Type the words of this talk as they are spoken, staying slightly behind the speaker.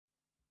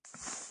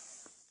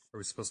Are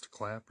we supposed to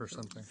clap or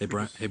something? Hey,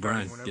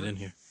 Brian, get in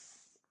here.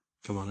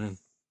 Come on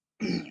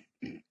in.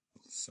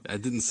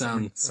 That didn't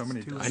sound... So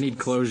many I need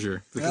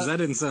closure, because that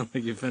didn't sound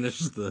like you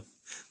finished the...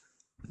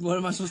 What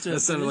am I supposed to That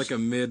sounded like a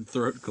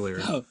mid-throat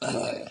clear. Oh.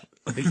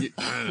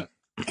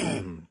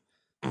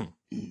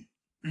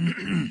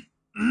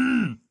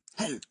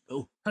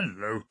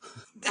 Hello.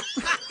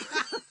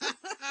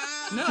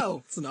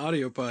 No. It's an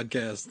audio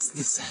podcast. It's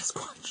the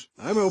Sasquatch.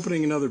 I'm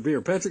opening another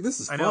beer. Patrick, this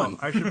is fun. I know.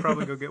 I should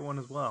probably go get one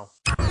as well.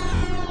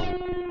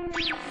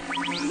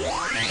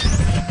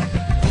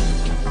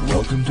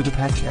 Welcome to the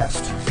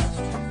Patcast,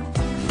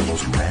 the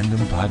most random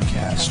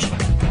podcast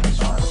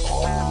on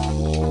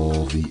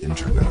all the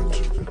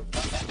internet.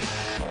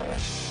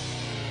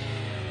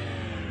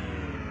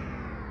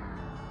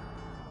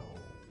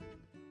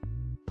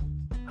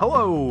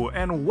 Hello,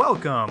 and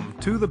welcome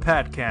to the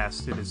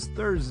Patcast. It is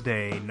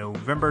Thursday,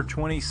 November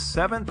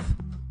 27th,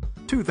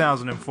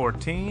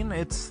 2014.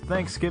 It's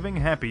Thanksgiving.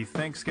 Happy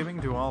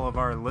Thanksgiving to all of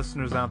our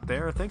listeners out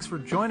there. Thanks for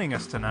joining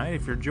us tonight.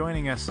 If you're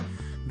joining us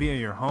via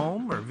your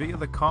home or via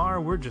the car,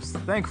 we're just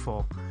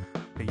thankful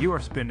that you are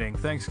spending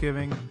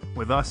Thanksgiving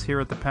with us here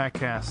at the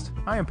Patcast.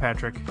 I am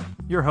Patrick,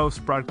 your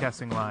host,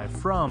 broadcasting live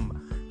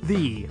from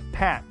the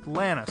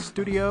Patlanta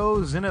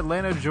Studios in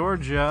Atlanta,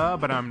 Georgia,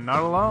 but I'm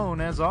not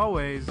alone, as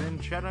always, in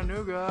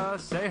Chattanooga.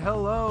 Say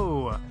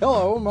hello.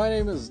 Hello, my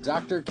name is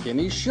Dr.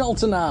 Kenny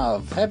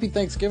Sheltonov. Happy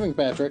Thanksgiving,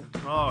 Patrick.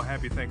 Oh,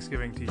 happy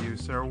Thanksgiving to you,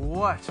 sir.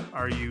 What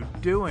are you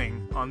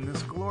doing on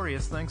this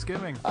glorious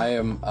Thanksgiving? I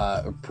am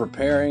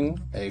preparing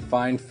a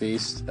fine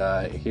feast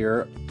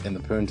here in the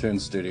Poontoon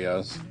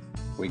Studios.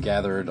 We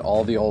gathered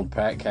all the old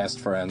Patcast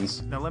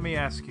friends. Now, let me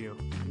ask you,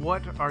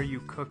 what are you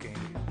cooking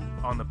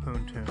on the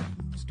Poontoon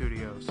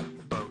Studios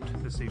boat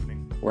this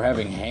evening? We're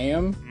having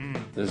ham.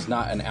 There's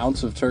not an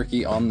ounce of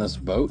turkey on this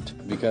boat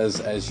because,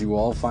 as you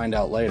all find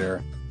out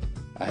later,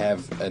 I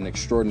have an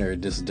extraordinary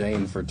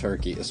disdain for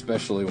turkey,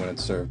 especially when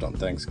it's served on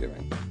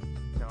Thanksgiving.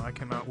 Now, I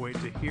cannot wait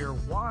to hear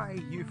why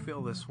you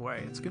feel this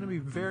way. It's going to be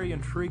very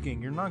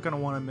intriguing. You're not going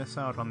to want to miss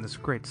out on this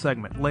great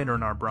segment later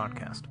in our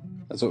broadcast.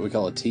 That's what we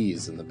call a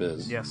tease in the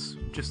biz. Yes,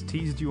 just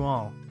teased you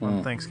all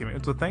on Thanksgiving.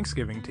 It's a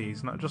Thanksgiving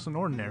tease, not just an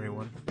ordinary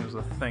one. It was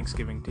a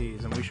Thanksgiving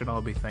tease, and we should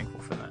all be thankful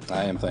for that.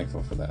 I am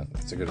thankful for that.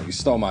 It's a good one. You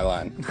stole my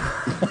line.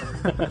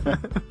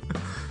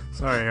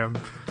 Sorry,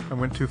 I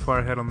went too far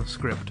ahead on the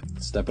script.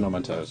 Stepping on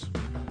my toes.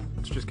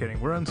 It's just kidding.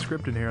 We're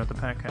unscripted here at the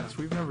Patcast.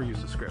 We've never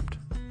used a script.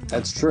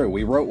 That's true.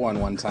 We wrote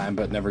one time,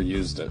 but never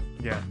used it.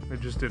 Yeah,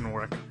 it just didn't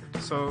work.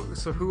 So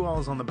who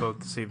all is on the boat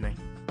this evening?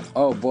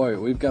 Oh boy,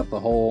 we've got the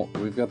whole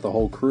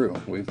crew.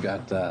 We've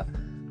got the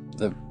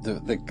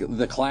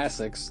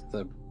classics,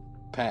 the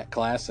Pat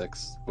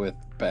classics with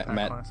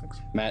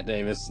Matt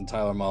Davis and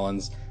Tyler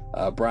Mullins,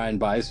 Brian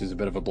Bice, who's a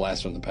bit of a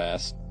blast from the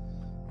past.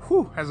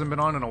 Whew, hasn't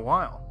been on in a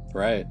while.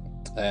 Right,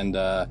 and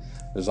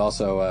there's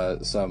also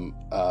some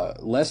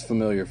less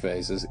familiar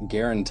faces.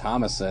 Garen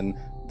Thomason,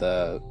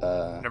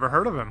 never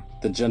heard of him.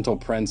 The Gentle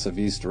Prince of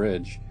East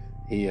Ridge.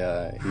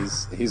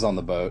 He's on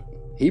the boat.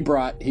 He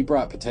brought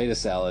potato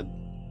salad,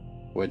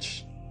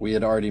 which we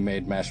had already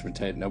made mashed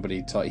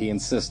potato. He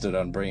insisted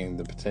on bringing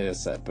the potato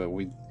set, but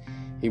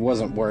he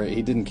wasn't worried.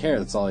 He didn't care.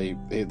 That's all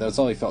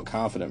he felt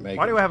confident making.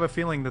 Why do I have a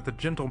feeling that the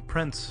Gentle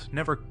Prince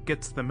never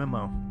gets the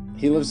memo?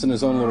 He lives in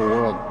his own little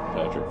world,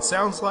 Patrick.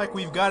 Sounds like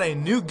we've got a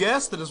new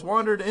guest that has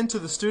wandered into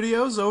the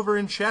studios over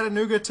in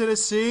Chattanooga,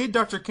 Tennessee.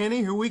 Dr.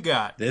 Kenny, who we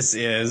got? This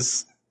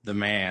is the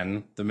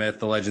man, the myth,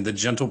 the legend, the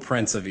Gentle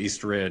Prince of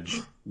East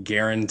Ridge,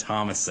 Garen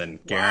Thomason.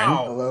 Garen,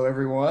 Wow. Hello,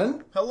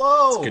 everyone.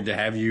 Hello. It's good to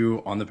have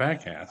you on the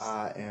podcast.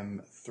 I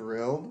am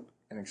thrilled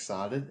and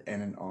excited,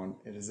 and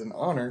it is an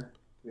honor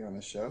to be on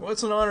this show. Well,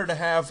 it's an honor to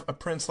have a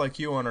prince like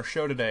you on our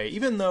show today,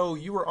 even though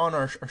you were on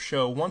our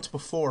show once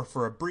before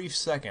for a brief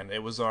second.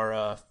 It was our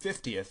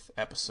 50th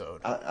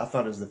episode. I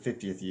thought it was the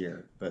 50th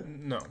year, but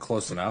No.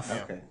 Close enough.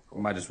 okay.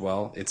 Might as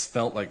well. It's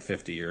felt like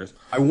 50 years.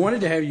 I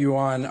wanted to have you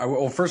on.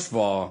 Well, first of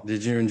all,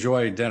 did you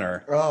enjoy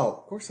dinner? Oh,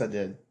 of course I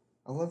did.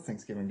 I love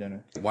Thanksgiving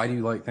dinner. Why do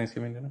you like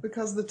Thanksgiving dinner?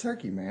 Because of the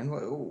turkey, man.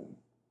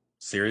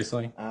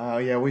 Seriously? Oh,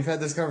 yeah, we've had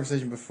this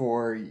conversation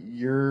before.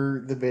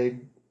 You're the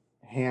big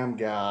ham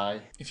guy.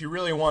 If you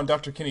really want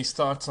Dr. Kenny's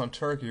thoughts on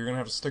turkey, you're going to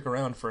have to stick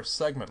around for a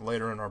segment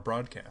later in our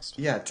broadcast.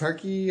 Yeah,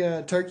 turkey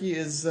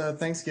is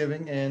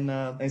Thanksgiving and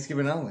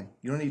Thanksgiving only.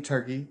 You don't eat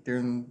turkey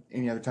during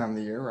any other time of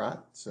the year, right?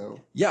 So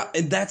Yeah,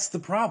 and that's the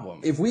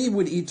problem. If we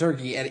would eat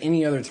turkey at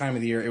any other time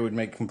of the year, it would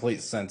make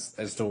complete sense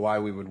as to why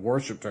we would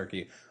worship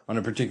turkey on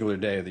a particular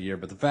day of the year.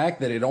 But the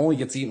fact that it only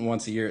gets eaten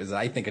once a year is,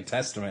 I think, a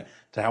testament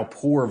to how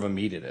poor of a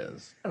meat it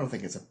is. I don't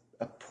think it's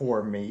a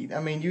poor meat. I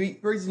mean, the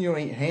reason you don't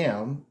eat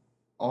ham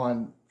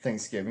on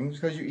Thanksgiving is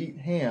because you eat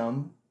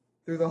ham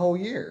through the whole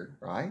year,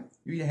 right?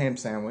 You eat a ham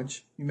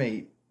sandwich. You may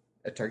eat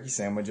a turkey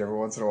sandwich every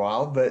once in a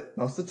while, but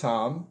most of the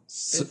time,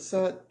 it's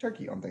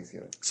turkey on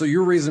Thanksgiving. So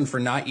your reason for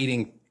not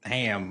eating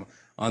ham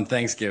on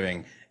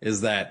Thanksgiving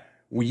is that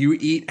when you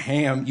eat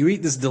ham, you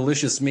eat this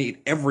delicious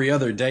meat every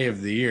other day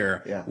of the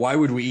year. Yeah. Why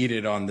would we eat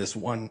it on this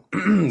one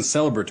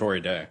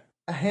celebratory day?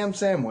 A ham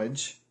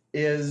sandwich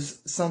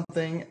is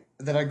something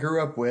that I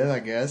grew up with, I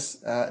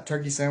guess.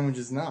 Turkey sandwich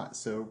is not,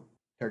 so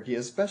turkey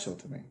is special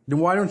to me. Then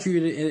why don't you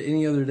eat it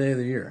any other day of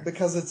the year?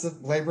 Because it's a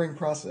laboring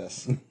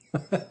process.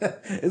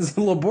 It's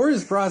a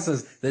laborious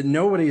process that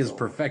nobody has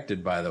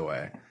perfected, by the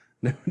way.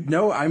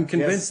 No, I'm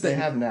convinced Yes, they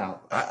that have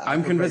now.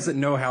 I'm convinced that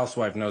no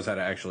housewife knows how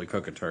to actually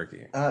cook a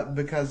turkey.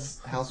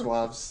 Because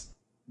housewives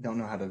don't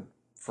know how to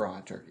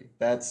fry turkey.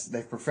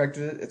 They've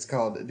perfected it. It's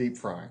called deep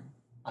frying.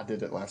 I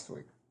did it last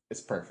week.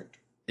 It's perfect.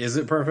 Is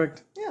it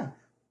perfect? Yeah.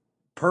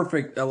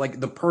 Perfect, like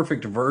the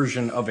perfect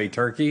version of a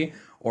turkey,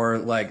 or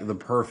like the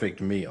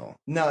perfect meal?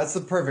 No, it's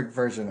the perfect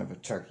version of a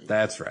turkey.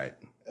 That's right.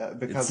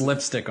 Because It's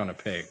lipstick on a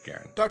pig,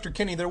 Garen. Dr.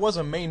 Kinney, there was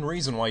a main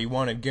reason why you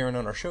wanted Garen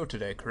on our show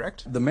today,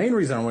 correct? The main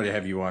reason I wanted to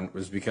have you on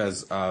was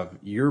because of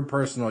your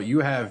personal. You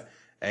have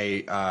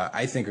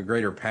I think, a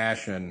greater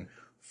passion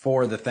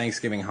for the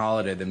Thanksgiving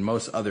holiday than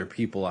most other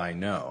people I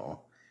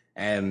know,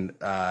 and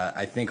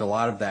I think a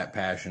lot of that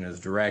passion is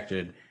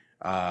directed,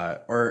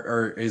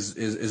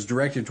 is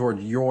directed toward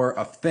your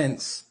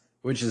offense,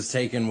 which is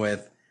taken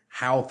with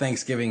how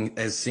Thanksgiving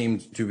has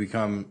seemed to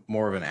become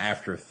more of an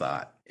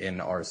afterthought in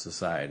our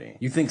society.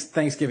 You think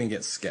Thanksgiving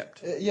gets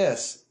skipped?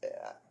 Yes,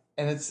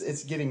 and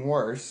it's getting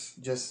worse.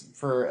 Just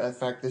for a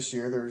fact, this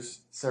year there's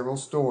several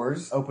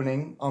stores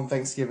opening on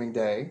Thanksgiving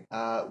Day,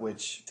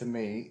 which to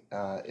me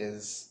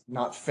is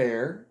not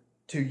fair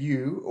to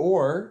you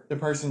or the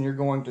person you're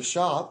going to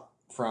shop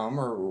from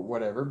or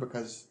whatever,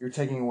 because you're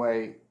taking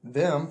away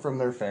them from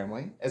their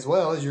family as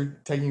well as you're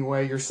taking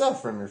away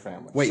yourself from your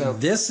family. Wait, So-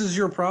 this is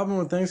your problem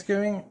with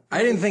Thanksgiving?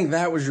 I didn't think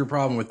that was your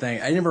problem with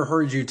Thanksgiving. I never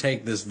heard you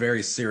take this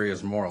very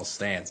serious moral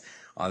stance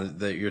on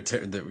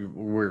that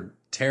we're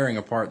tearing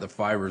apart the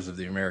fibers of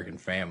the American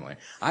family.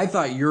 I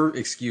thought your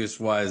excuse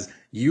was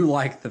you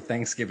like the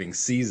Thanksgiving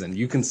season.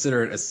 You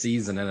consider it a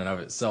season in and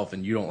of itself,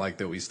 and you don't like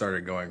that we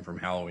started going from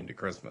Halloween to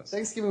Christmas.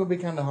 Thanksgiving would be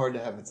kind of hard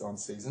to have its own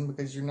season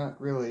because you're not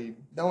really,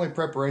 the only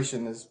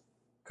preparation is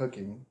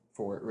cooking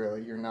for it, really.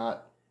 It's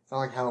not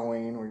like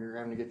Halloween where you're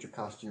having to get your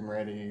costume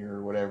ready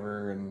or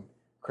whatever, and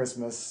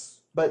Christmas.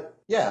 But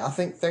yeah, I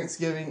think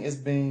Thanksgiving is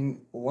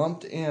being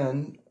lumped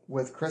in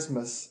with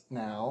Christmas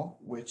now,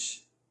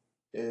 which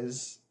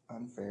is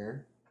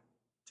unfair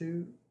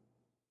to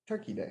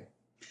Turkey Day.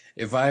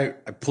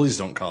 Please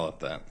don't call it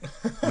that.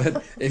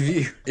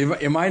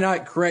 But am I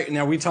not correct?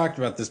 Now, we talked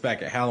about this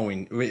back at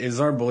Halloween. It is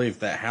our belief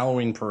that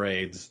Halloween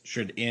parades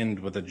should end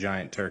with a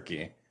giant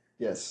turkey,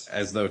 Yes.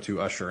 as though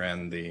to usher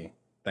in the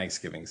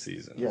Thanksgiving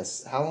season.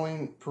 Yes,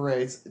 Halloween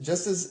parades,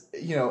 just as,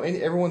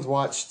 everyone's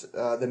watched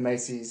the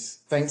Macy's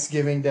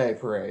Thanksgiving Day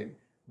Parade.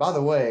 By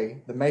the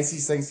way, the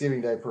Macy's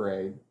Thanksgiving Day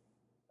Parade,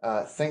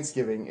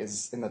 Thanksgiving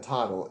is in the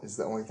title, is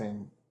the only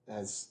thing that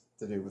has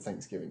to do with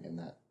Thanksgiving in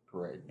that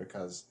parade,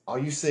 because all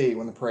you see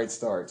when the parade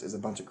starts is a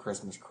bunch of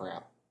Christmas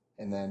crap,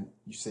 and then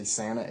you see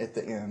Santa at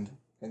the end,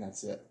 and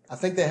that's it. I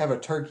think they have a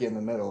turkey in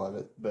the middle of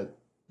it, but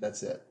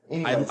that's it.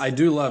 Anyways, I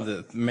do love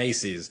that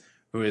Macy's,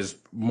 who is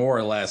more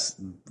or less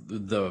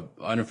the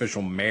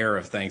unofficial mayor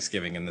of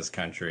Thanksgiving in this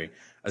country,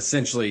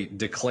 essentially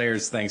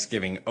declares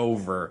Thanksgiving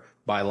over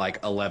by like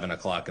 11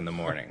 o'clock in the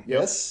morning.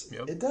 Yes,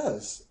 Yep. it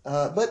does.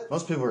 But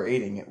most people are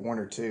eating at 1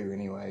 or 2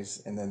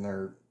 anyways, and then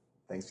their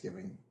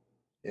Thanksgiving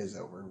is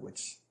over,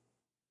 which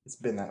it's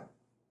been that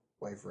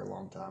way for a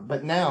long time.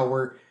 But now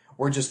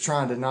we're just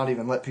trying to not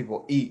even let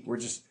people eat. We're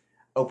just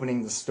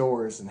opening the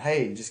stores and,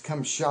 hey, just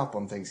come shop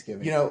on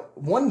Thanksgiving.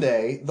 One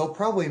day they'll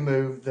probably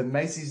move the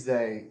Macy's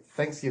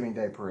Thanksgiving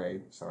Day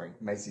Parade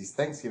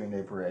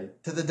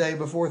to the day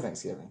before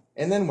Thanksgiving.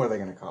 And then what are they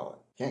going to call it?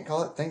 Can't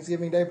call it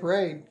Thanksgiving Day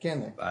Parade, can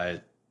they?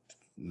 I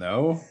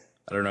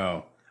don't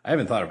know. I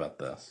haven't thought about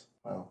this.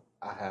 Well,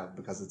 I have,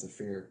 because it's a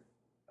fear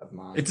of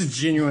mine. It's a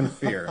genuine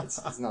fear.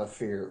 It's not a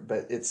fear,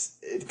 but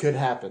it could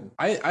happen.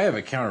 I have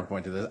a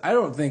counterpoint to this. I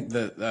don't think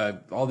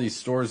that all these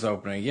stores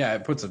opening,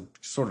 it puts a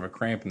sort of a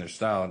cramp in their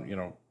style,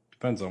 and,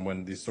 depends on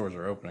when these stores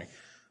are opening.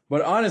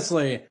 But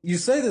honestly, you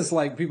say this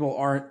like people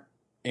aren't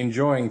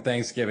enjoying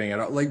Thanksgiving at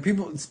all. Like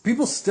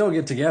people still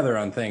get together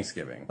on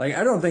Thanksgiving. Like,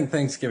 I don't think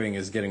Thanksgiving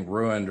is getting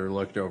ruined or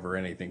looked over or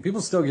anything. People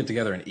still get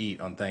together and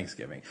eat on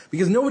Thanksgiving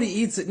because nobody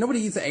eats at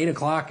 8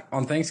 o'clock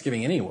on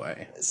Thanksgiving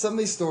anyway. Some of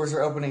these stores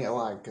are opening at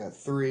like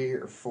 3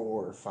 or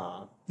 4 or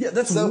 5. Yeah,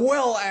 that's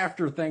well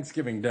after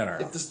Thanksgiving dinner.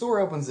 If the store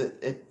opens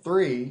at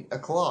 3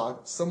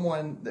 o'clock,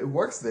 someone that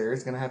works there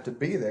is going to have to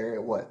be there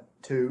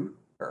at 2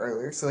 or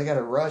earlier. So they got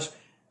to rush.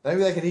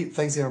 Maybe they could eat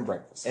Thanksgiving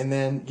breakfast and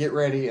then get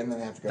ready and then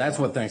they have to go. That's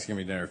what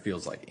Thanksgiving dinner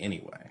feels like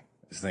anyway.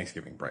 It's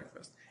Thanksgiving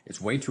breakfast.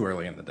 It's way too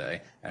early in the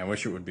day, and I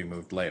wish it would be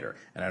moved later.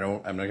 And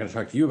I'm not going to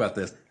talk to you about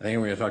this. I think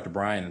I'm going to talk to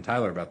Brian and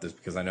Tyler about this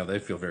because I know they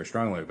feel very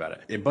strongly about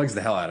it. It bugs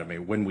the hell out of me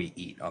when we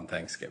eat on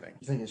Thanksgiving.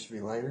 You think it should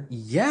be later?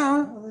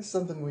 Yeah. Well, there's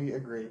something we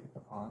agree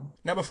upon.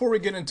 Now, before we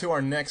get into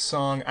our next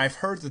song, I've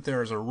heard that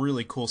there is a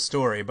really cool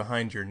story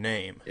behind your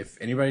name. If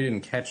anybody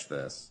didn't catch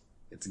this,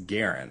 it's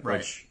Garen, Right.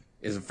 which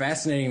is a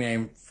fascinating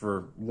name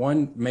for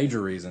one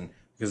major reason,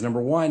 because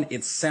number one,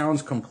 it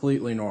sounds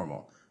completely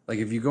normal. Like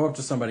if you go up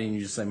to somebody and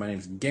you just say, my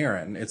name's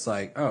Garen, it's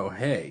like, oh,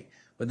 hey.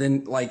 But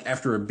then, like,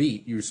 after a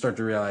beat, you start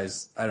to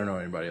realize, I don't know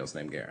anybody else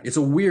named Garen. It's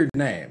a weird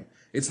name.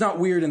 It's not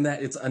weird in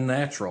that it's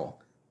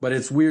unnatural, but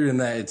it's weird in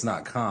that it's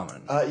not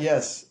common.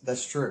 Yes,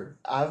 that's true.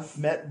 I've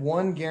met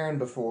one Garen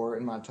before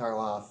in my entire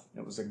life.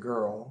 It was a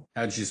girl.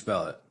 How'd you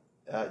spell it?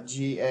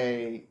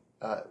 G-A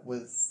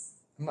with...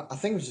 I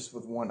think it was just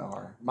with one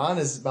R. Mine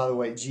is, by the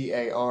way,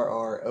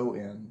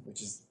 Garron,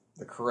 which is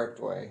the correct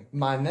way.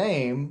 My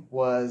name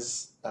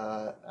was,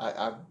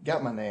 I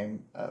got my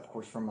name, of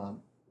course, from my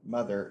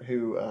mother,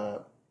 who,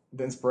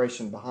 the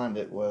inspiration behind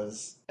it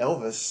was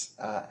Elvis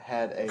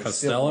had a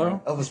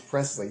Costello? Elvis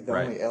Presley, the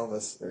Right. only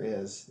Elvis there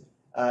is.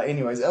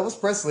 Anyways, Elvis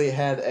Presley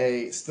had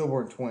a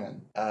stillborn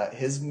twin.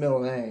 His middle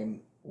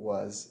name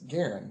was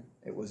Garen.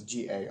 It was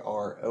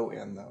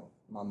Garron, though.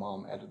 My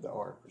mom added the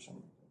R for some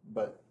reason.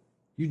 But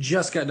You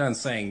just got done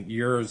saying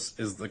yours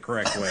is the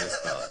correct way to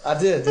spell it. I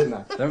did, didn't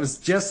I? That was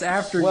just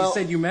after you Well-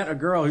 said you met a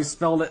girl who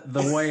spelled it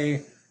the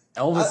way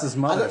Elvis's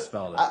mother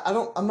spelled it.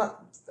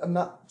 I'm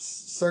not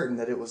certain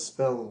that it was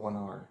spelled with one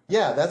R.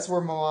 Yeah, that's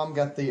where my mom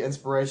got the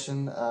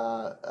inspiration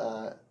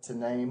to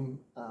name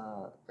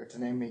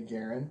me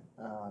Garen.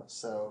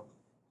 So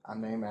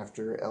I'm named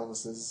after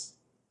Elvis's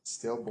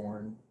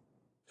stillborn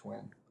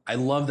twin. I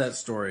love that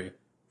story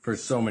for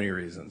so many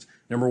reasons.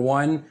 Number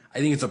one, I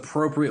think it's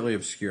appropriately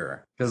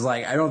obscure. Because,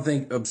 like, I don't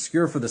think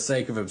obscure for the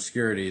sake of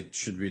obscurity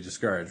should be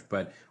discouraged.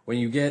 But when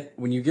you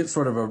get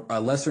sort of a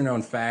lesser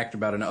known fact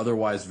about an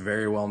otherwise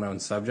very well known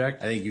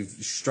subject, I think you've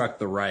struck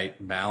the right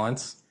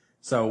balance.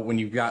 So when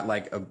you've got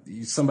like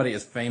somebody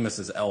as famous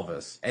as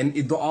Elvis,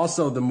 and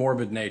also the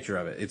morbid nature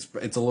of it,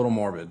 it's a little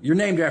morbid. You're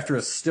named after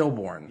a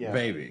stillborn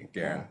baby,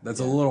 Garen. Yeah. That's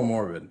a little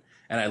morbid,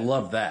 and I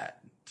love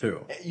that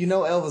too. You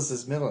know,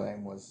 Elvis's middle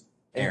name was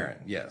Aaron,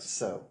 yes.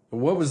 So,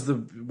 What was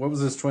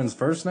his twin's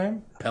first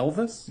name?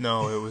 Pelvis?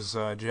 No, it was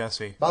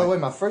Jesse. by the way,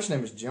 my first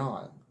name is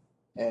John,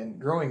 and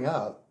growing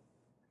up,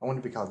 I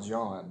wanted to be called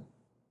John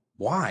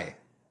Why?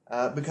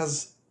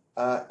 because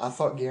I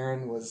thought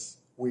Garen was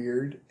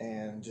weird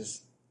and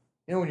just,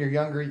 you know, when you're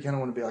younger, you kind of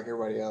want to be like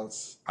everybody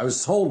else. I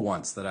was told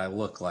once that I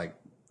look like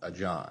a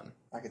John.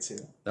 I could see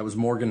that. That was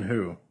Morgan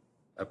Who,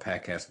 a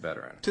Packcast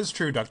veteran. 'Tis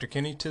true, Dr.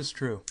 Kinney, 'tis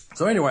true.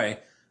 So anyway,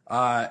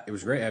 it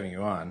was great having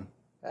you on.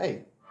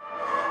 Hey,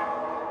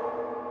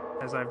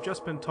 As I've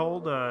just been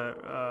told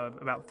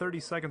about 30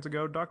 seconds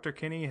ago, Dr.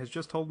 Kinney has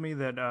just told me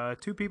that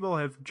two people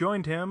have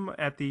joined him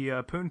at the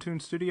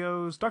Poontoon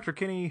Studios. Dr.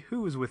 Kinney,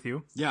 who is with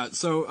you? Yeah,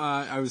 so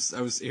I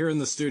was here in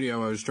the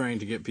studio. I was trying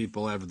to get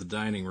people out of the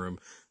dining room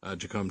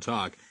to come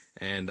talk,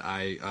 and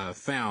I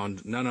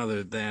found none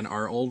other than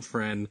our old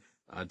friend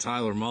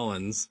Tyler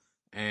Mullins.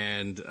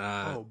 And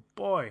Oh,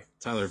 boy.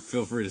 Tyler,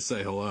 feel free to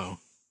say hello.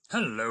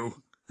 Hello.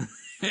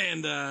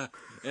 and I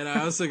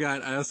also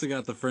got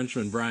the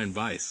Frenchman Brian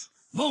Weiss.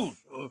 Boom.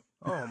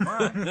 Oh,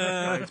 my.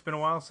 Yeah, it's been a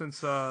while since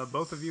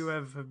both of you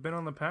have been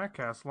on the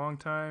podcast. Long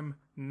time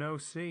no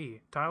see.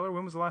 Tyler,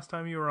 when was the last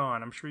time you were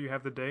on? I'm sure you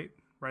have the date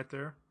right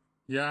there.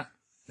 Yeah,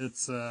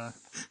 it's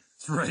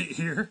right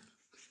here.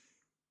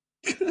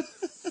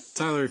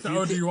 Tyler, if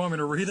Do you want me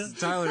to read it?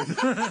 Tyler,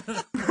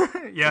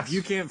 Yes. if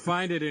you can't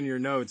find it in your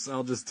notes,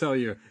 I'll just tell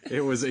you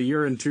it was a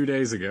year and 2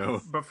 days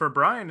ago. But for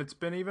Brian, it's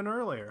been even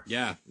earlier.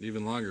 Yeah,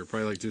 even longer,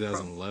 probably like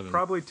 2011.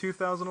 Probably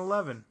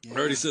 2011. I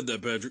already said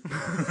that, Patrick.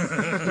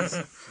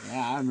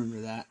 Yeah, I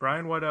remember that.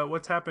 Brian,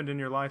 what's happened in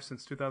your life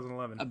since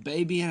 2011? A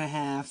baby and a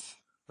half.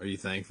 Are you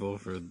thankful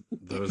for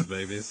those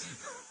babies?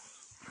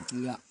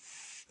 Yeah,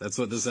 That's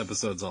what this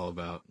episode's all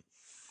about.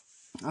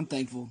 I'm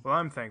thankful. Well,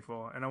 I'm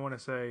thankful, and I want to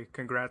say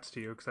congrats to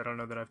you because I don't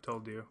know that I've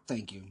told you.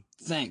 Thank you.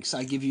 Thanks.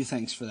 I give you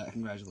thanks for that.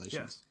 Congratulations.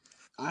 Yes.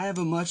 I have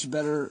a much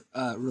better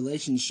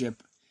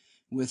relationship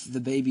with the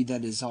baby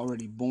that is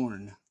already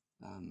born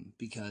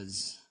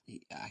because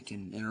I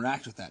can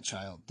interact with that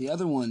child. The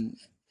other one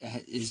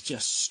is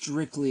just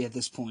strictly at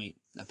this point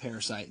a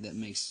parasite that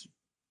makes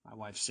my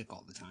wife sick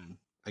all the time.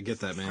 I get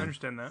that, I man.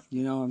 understand that.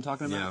 You know what I'm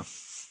talking about?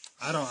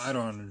 Yeah, I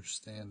don't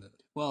understand it.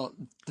 Well,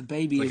 the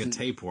baby like a isn't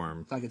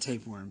tapeworm. like a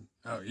tapeworm.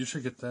 Oh, you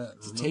should get that.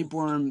 It's a removed.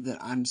 tapeworm that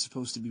I'm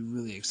supposed to be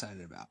really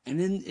excited about. And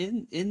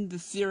in the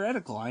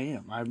theoretical, I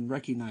am. I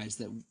recognize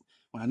that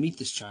when I meet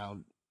this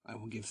child, I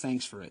will give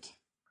thanks for it.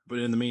 But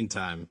in the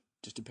meantime,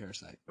 Just a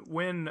parasite.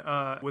 When,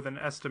 with an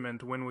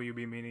estimate, when will you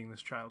be meeting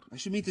this child? I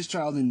should meet this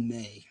child in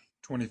May.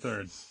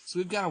 23rd. So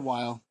we've got a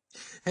while.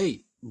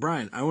 hey,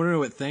 Brian, I want to know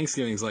what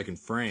Thanksgiving's like in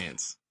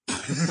France.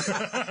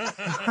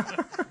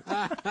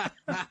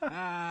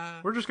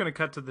 We're just going to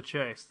cut to the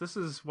chase. This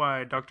is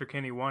why Dr.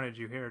 Kinney wanted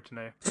you here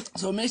today.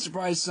 So it may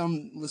surprise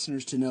some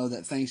listeners to know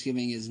that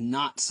Thanksgiving is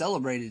not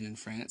celebrated in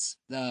France.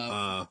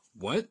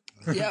 What?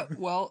 Yeah,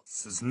 well,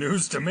 This is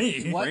news to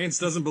me. What? France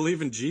doesn't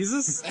believe in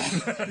Jesus?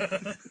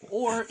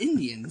 or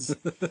Indians.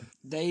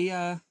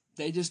 They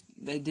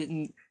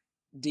didn't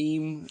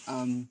deem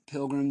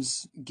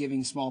pilgrims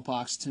giving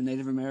smallpox to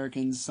Native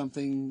Americans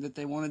something that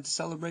they wanted to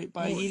celebrate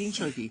by eating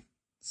turkey.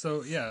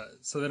 So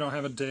they don't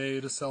have a day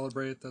to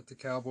celebrate that the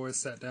cowboys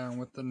sat down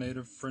with the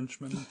native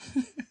Frenchmen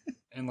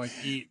and like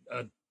eat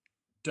a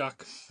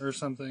duck or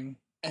something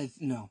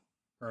No.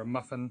 or a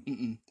muffin.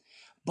 Mm-mm.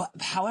 But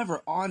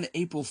however, on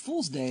April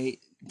Fool's Day,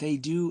 they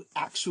do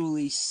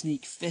actually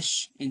sneak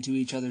fish into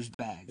each other's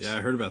bags. Yeah,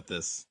 I heard about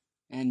this.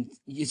 And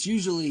it's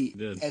usually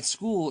Did. at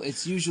school.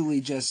 It's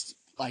usually just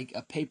like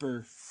a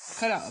paper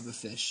cutout of a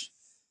fish.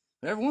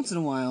 But every once in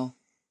a while,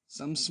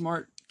 some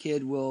smart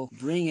kid will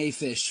bring a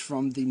fish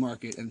from the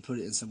market and put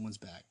it in someone's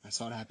bag. I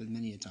saw it happen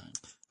many a time.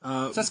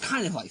 So that's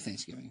kind of like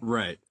Thanksgiving.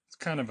 Right. It's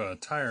kind of a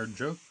tired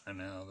joke by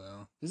now,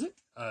 though. Is it?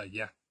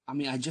 Yeah. I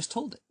mean, I just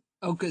told it.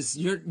 Oh, because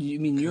you're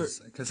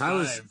Because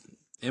Tyler's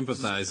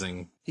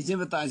empathizing he's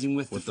empathizing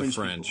with with the the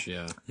French.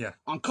 French, yeah.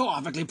 Encore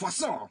avec les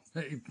poissons.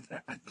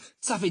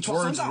 Ça fait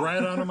 300 Words ans.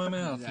 right out of my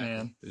mouth, Exactly.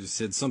 man. You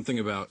said something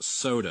about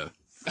soda.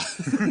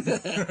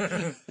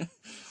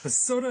 The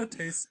soda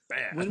tastes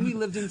bad. When we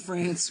lived in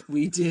France,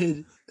 we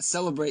did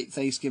celebrate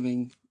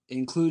Thanksgiving,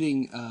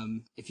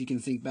 including, if you can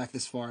think back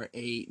this far,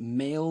 a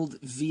mailed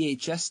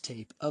VHS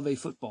tape of a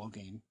football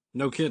game,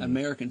 No kidding.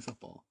 American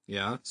football.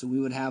 Yeah. So we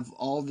would have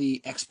all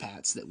the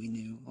expats that we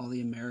knew, all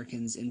the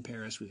Americans in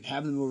Paris. We would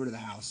have them over to the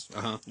house.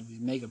 Uh-huh. And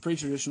we'd make a pretty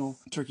traditional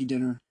turkey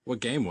dinner. What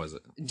game was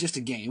it? Just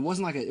a game. It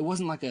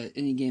wasn't like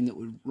any game that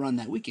would run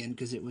that weekend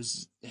because it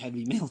had to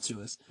be mailed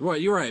to us. Well,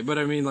 you're right, but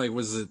I mean, like,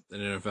 was it an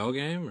NFL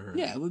game or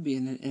Yeah, it would be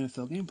an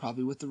NFL game,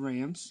 probably with the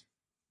Rams.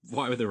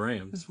 why with the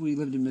Rams? Because we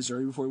lived in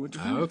Missouri before we went to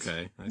France. Oh,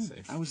 okay, I see.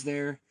 I was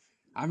there.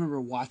 I remember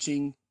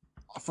watching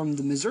from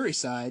the Missouri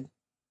side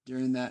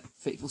during that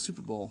fateful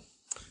Super Bowl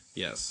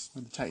Yes.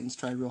 where the Titans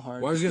tried real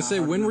hard. Well, I was gonna Not say,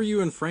 hard when enough. were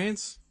you in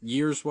France?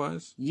 Years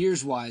wise?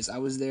 Years wise, I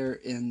was there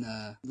in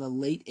the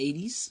late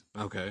 80s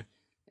Okay.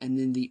 and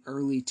in the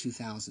early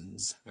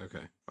 2000s.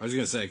 Okay. I was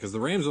gonna say because the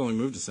Rams only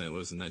moved to St.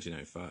 Louis in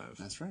 1995.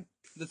 That's right.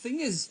 The thing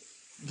is,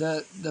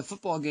 the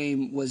football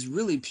game was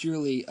really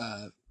purely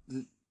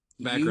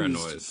Background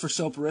used noise. for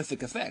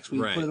soporific effects. We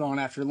Right. put it on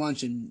after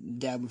lunch and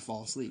Dad would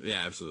fall asleep.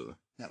 Yeah, absolutely.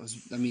 That was,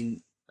 I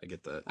mean, I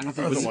get that. I don't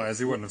think Otherwise,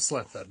 he wouldn't have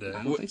slept that day.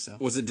 I don't think so.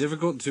 Was it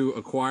difficult to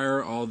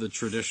acquire all the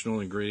traditional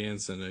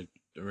ingredients in an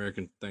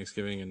American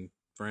Thanksgiving in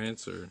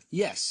France, or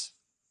Yes.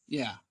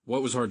 Yeah.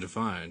 what was hard to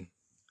find?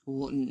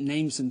 Well,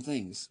 name some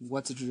things.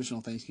 What's a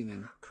traditional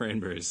Thanksgiving?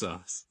 Cranberry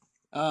sauce.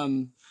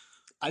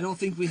 I don't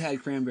think we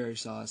had cranberry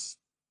sauce.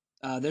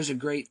 There's a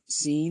great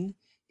scene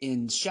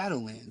in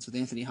Shadowlands with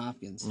Anthony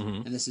Hopkins,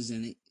 and this is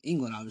in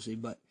England, obviously,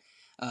 but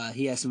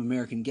he has some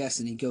American guests,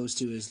 and he goes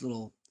to his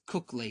little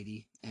cook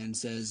lady and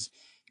says,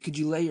 "Could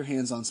you lay your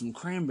hands on some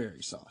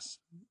cranberry sauce?"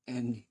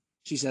 And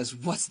she says,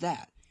 "What's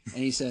that?"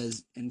 And he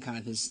says, in kind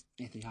of his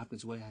Anthony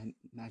Hopkins way, I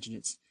imagine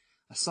it's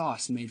a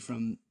sauce made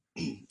from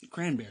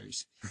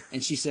cranberries.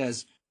 And she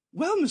says,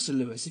 "Well, Mr.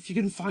 Lewis, if you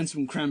can find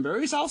some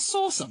cranberries, I'll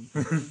sauce them."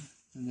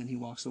 And then he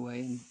walks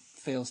away and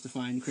fails to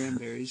find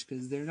cranberries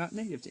because they're not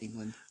native to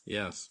England.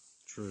 Yes,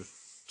 true.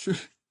 True.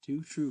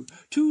 Too true.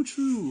 Too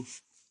true.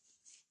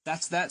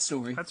 That's that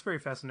story. That's very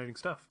fascinating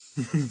stuff.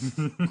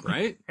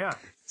 Right? Yeah,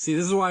 See,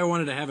 this is why I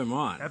wanted to have him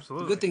on. The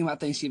absolutely. good thing about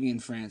Thanksgiving in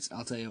France,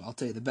 I'll tell you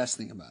the best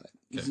thing about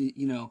it. Is,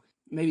 you know,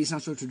 maybe it's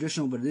not so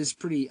traditional, but it is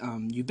pretty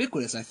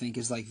ubiquitous, I think,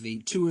 is like the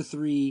 2 or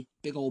 3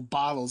 big old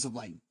bottles of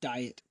like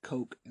Diet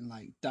Coke and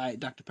like Diet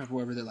Dr. Pepper,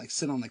 whatever, that like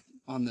sit on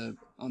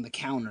the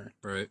counter,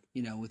 Right?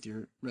 you know, with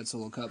your red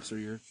Solo cups or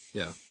your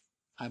Yeah.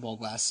 highball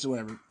glasses or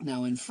whatever.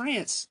 Now in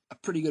France, a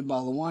pretty good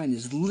bottle of wine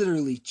is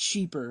literally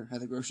cheaper at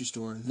the grocery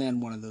store than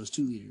one of those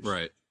 2 liters.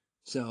 Right.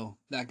 So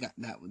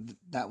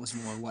that was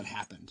more what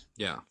happened.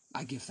 Yeah.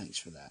 I give thanks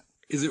for that.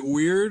 Is it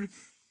weird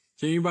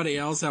to anybody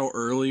else how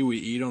early we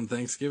eat on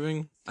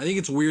Thanksgiving? I think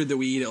it's weird that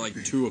we eat at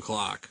like 2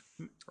 o'clock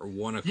or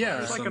 1 o'clock. Yeah.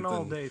 or It's like an something.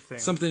 all-day thing.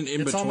 Something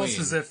in It's between. almost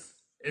as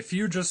if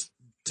you just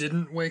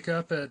didn't wake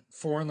up at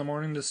 4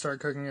 a.m. to start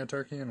cooking a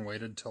turkey and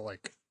waited till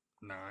like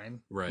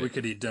 9. Right. We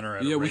could eat dinner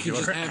at Yeah, a we could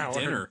regular just have hour.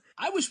 dinner.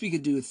 I wish we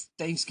could do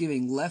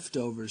Thanksgiving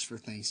leftovers for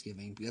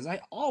Thanksgiving because I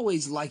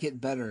always like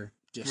it better.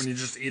 Just When you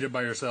just eat it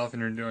by yourself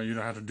and you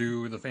don't have to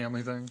do the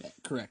family thing.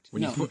 correct.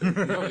 When no. you put,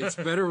 no, it's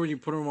better when you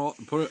put them all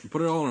put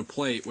it all on a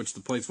plate, which the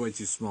plate's way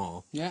too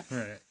small, Yeah.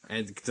 Right.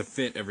 and to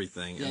fit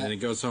everything, Yeah. and then it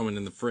goes home and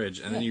in the fridge,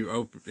 and then Yeah. you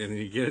open and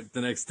you get it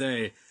the next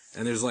day,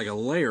 and there's like a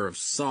layer of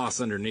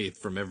sauce underneath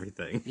from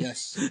everything.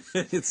 Yes.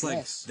 It's like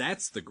Yes.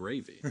 that's the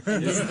gravy. It's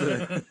And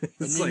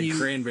then like you-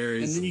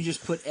 cranberries. And then you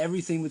just put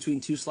everything between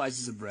 2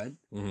 slices of bread,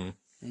 and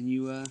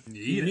you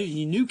eat it.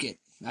 you nuke it.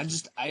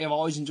 I have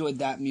always enjoyed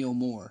that meal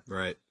more.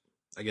 Right.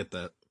 I get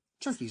that.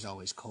 Turkey's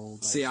always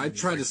cold. See, I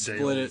try to split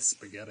Day-old it.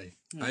 spaghetti.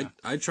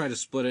 I try to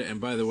split it, and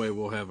by the way,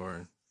 we'll have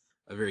a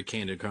very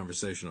candid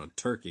conversation on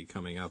turkey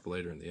coming up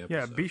later in the episode.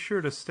 Yeah, be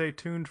sure to stay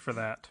tuned for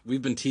that.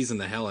 We've been teasing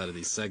the hell out of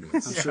these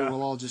segments. I'm sure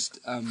we'll all just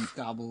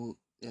gobble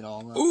it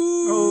all up.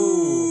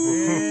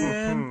 Ooh,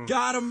 man.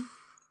 Got him.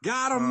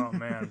 Oh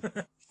man.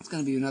 It's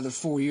gonna be another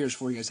 4 years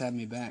before you guys have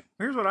me back.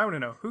 Here's what I want to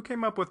know: who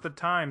came up with the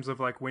times of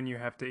like when you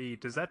have to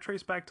eat? Does that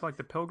trace back to like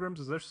the Pilgrims?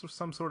 Is there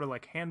some sort of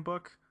like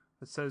handbook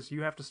that says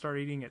you have to start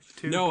eating at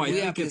 2? No, I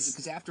Yeah, think it's.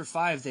 because after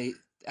 5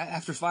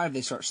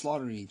 they start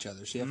slaughtering each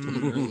other, so you have to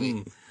leave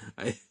early.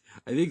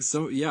 I think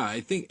so. Yeah,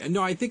 I think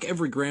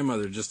every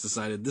grandmother just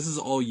decided this is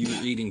all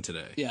you're eating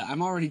today. Yeah,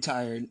 I'm already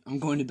tired. I'm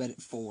going to bed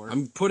at 4.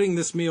 I'm putting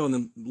this meal in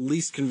the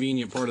least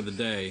convenient part of the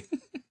day,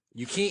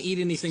 You can't eat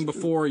anything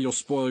before, you'll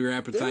spoil your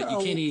appetite. You There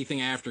are- can't eat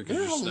anything after because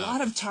There you're are a stuffed.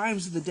 lot of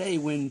times of the day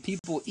when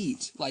people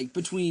eat, like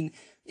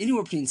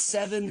anywhere between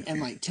 7 and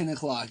like 10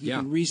 o'clock. You Yeah.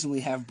 can reasonably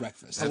have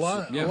breakfast. A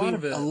lot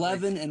of it.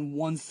 11 and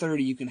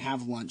 1:30 you can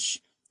have lunch.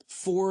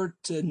 4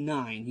 to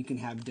 9 you can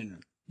have dinner.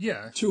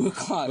 Yeah. 2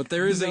 o'clock. But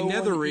there is no a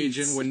nether one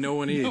region eats. when no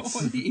one No eats.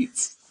 one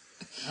eats.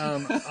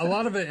 A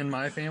lot of it in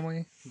my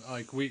family,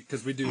 like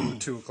because we do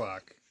 2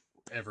 o'clock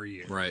every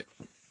year Right.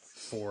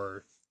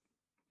 for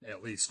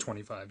at least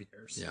 25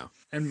 years. Yeah.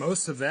 And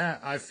most of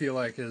that, I feel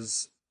like,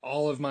 is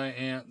all of my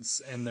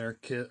aunts and their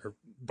kid, or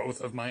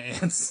both of my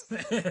aunts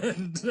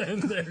and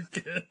their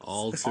kids.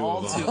 All two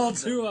All of two. them. All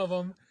 2 of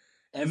them.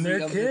 And Every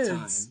their other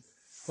kids. time.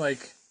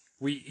 Like,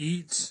 we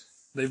eat,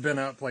 they've been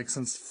up, like,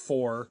 since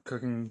 4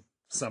 cooking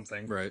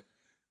something. Right.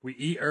 We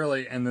eat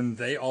early, and then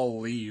they all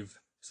leave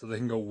so they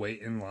can go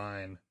wait in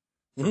line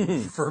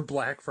for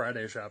Black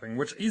Friday shopping,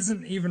 which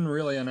isn't even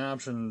really an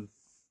option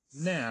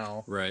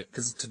now. Right.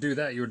 Because to do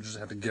that, you would just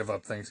have to give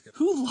up Thanksgiving.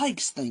 Who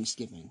likes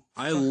Thanksgiving?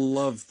 I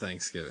love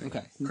Thanksgiving.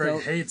 Okay. Craig Go-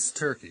 hates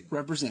turkey.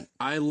 represent.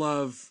 I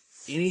love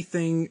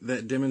anything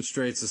that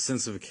demonstrates a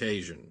sense of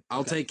occasion.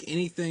 I'll take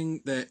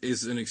anything that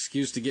is an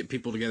excuse to get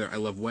people together. I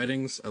love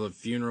weddings. I love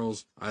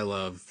funerals. I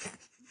love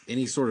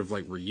any sort of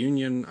like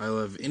reunion. I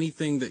love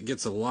anything that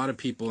gets a lot of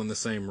people in the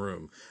same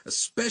room,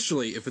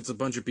 especially if it's a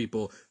bunch of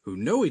people who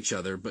know each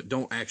other but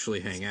don't actually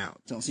hang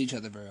out. Don't see each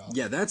other very often.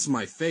 Yeah, that's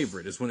my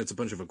favorite, is when it's a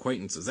bunch of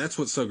acquaintances. That's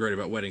what's so great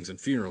about weddings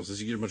and funerals,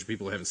 is you get a bunch of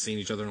people who haven't seen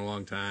each other in a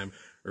long time,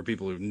 or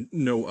people who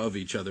know of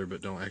each other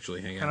but don't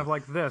actually hang out. Kind of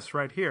like this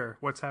right here.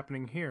 What's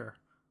happening here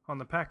on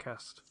the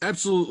Packcast?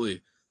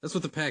 Absolutely. That's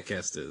what the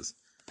Packcast is.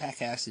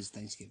 Pack-ass is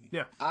Thanksgiving.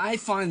 Yeah. I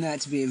find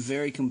that to be a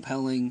very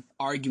compelling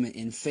argument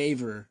in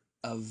favor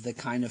of the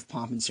kind of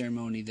pomp and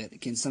ceremony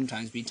that can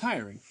sometimes be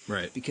tiring.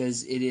 Right.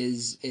 Because it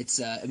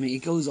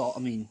goes all,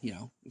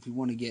 if we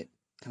want to get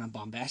kind of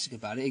bombastic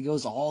about it, it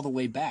goes all the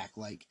way back.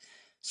 Like,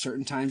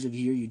 certain times of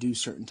year you do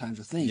certain times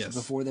of things. Yes.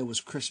 Before there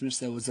was Christmas,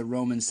 there was the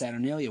Roman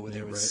Saturnalia, where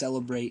they would right.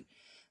 celebrate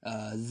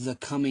the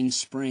coming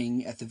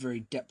spring at the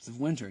very depth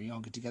of winter. You all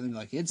get together and be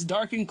like, it's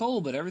dark and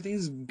cold, but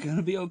everything's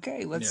gonna be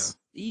okay. Let's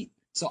eat.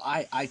 So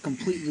I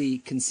completely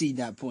concede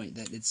that point,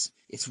 that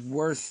it's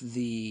worth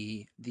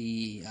the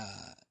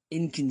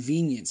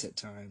inconvenience at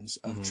times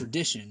of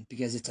tradition,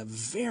 because it's a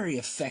very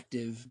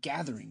effective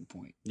gathering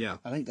point. Yeah.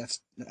 I think that's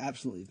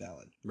absolutely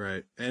valid.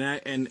 Right.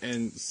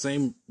 And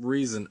same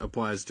reason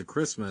applies to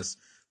Christmas,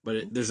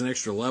 but there's an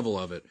extra level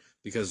of it,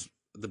 because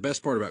the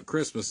best part about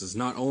Christmas is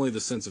not only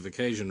the sense of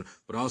occasion,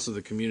 but also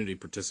the community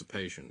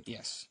participation.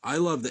 Yes. I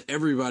love that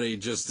everybody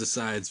just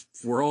decides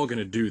we're all going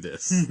to do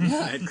this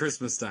at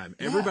Christmas time.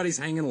 Everybody's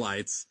hanging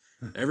lights.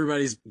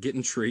 Everybody's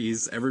getting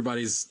trees.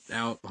 Everybody's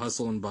out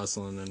hustling and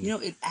bustling. And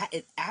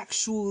It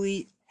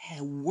actually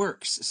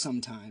works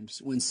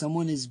sometimes when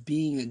someone is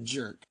being a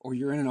jerk, or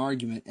you're in an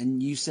argument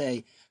and you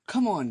say,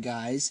 come on,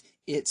 guys,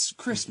 it's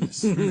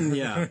Christmas.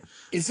 yeah.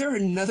 Is there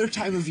another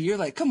time of year,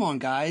 like, come on,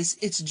 guys,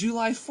 it's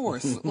July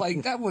 4th?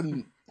 Like, that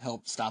wouldn't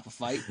help stop a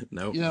fight.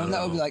 Nope. You know, not that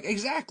at would be all. like,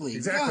 exactly.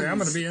 Exactly. I'm going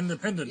guns. to be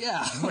independent.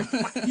 Yeah.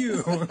 Fuck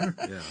you.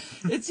 Yeah.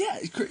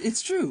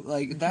 It's true.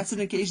 Like, that's an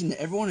occasion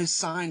that everyone is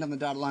signed on the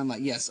dotted line,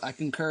 like, yes, I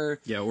concur.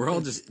 Yeah, we're all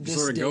just This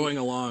sort of date. going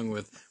along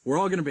with, we're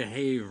all going to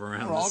behave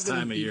around We're all this going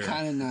time to of be year.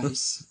 kind of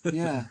nice.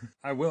 Yeah.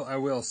 I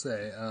will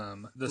say,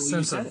 the you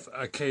sense said of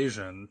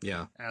occasion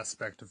Yeah.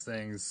 aspect of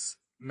things,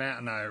 Matt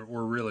and I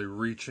were really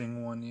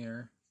reaching one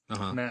year.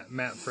 Uh-huh.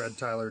 Matt, Fred,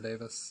 Tyler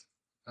Davis.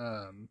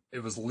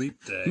 It was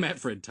Leap Day. Matt,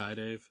 Fred, Ty,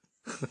 Dave.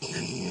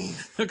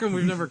 How come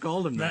we've never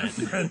called him Matt,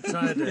 that? Fred,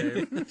 Ty,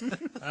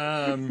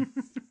 Dave.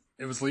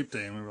 It was Leap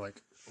Day, and we were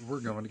like, we're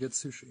going to get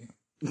sushi.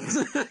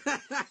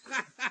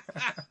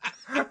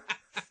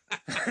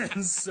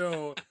 And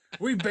so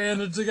we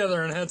banded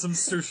together and had some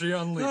sushi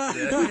on Leap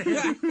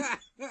Day.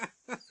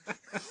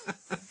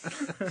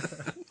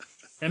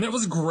 And it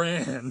was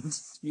grand.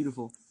 It's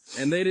beautiful.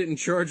 And they didn't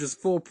charge us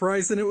full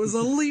price, and it was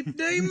a leap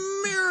day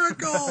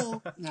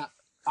miracle. Now,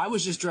 I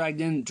was just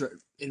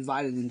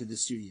invited into the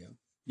studio.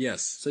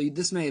 Yes. So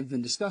this may have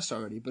been discussed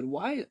already, but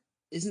why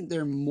isn't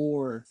there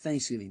more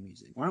Thanksgiving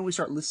music? Why don't we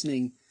start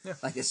listening?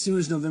 Like, as soon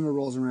as November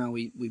rolls around,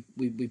 we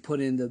put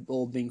in the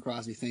old Bing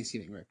Crosby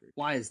Thanksgiving record.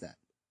 Why is that?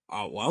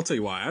 Oh, well, I'll tell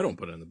you why I don't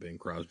put in the Bing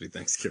Crosby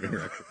Thanksgiving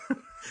record.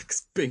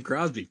 Because Bing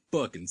Crosby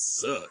fucking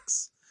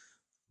sucks.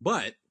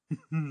 But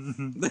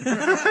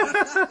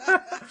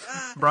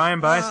Brian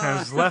Bice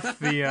has left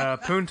the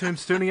Poontune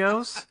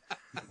Studios.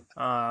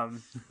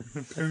 Pound.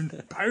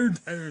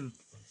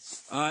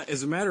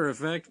 as a matter of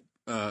fact,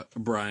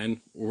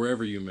 Brian,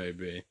 wherever you may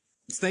be,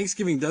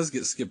 Thanksgiving does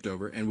get skipped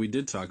over, and we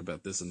did talk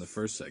about this in the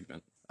first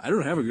segment. I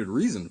don't have a good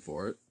reason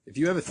for it. If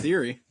you have a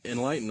theory,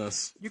 enlighten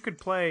us. You could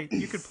play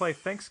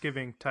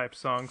Thanksgiving type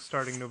songs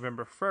starting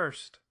November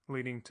 1st,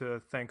 leading to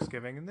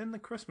Thanksgiving, and then the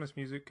Christmas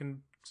music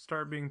can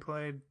start being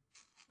played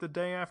the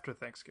day after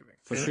Thanksgiving.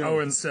 For sure. Oh,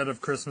 instead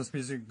of Christmas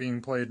music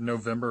being played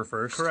November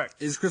 1st? Correct.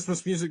 Is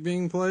Christmas music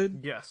being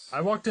played? Yes.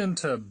 I walked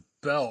into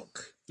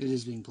Belk It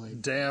is being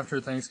played. Day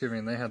after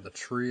Thanksgiving, they had the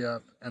tree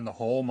up, and the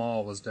whole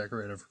mall was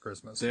decorated for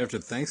Christmas. Day after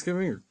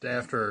Thanksgiving or Day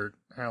after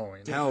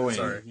Halloween. Halloween?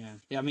 Sorry.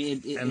 Yeah. I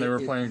mean, And they were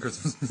playing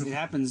Christmas music. It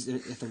happens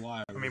at the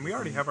wire. I mean, we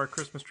already have our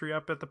Christmas tree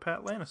up at the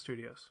Patlanta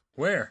studios.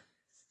 Where?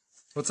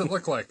 What's it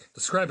look like?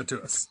 Describe it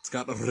to us. It's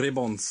got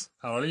ribbons.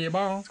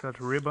 It's Got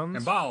ribbons.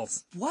 and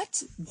balls.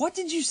 What? What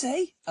did you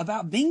say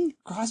about Bing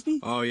Crosby?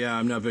 Oh yeah,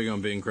 I'm not big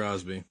on Bing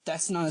Crosby.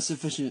 That's not a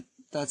sufficient.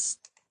 That's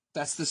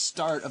the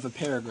start of a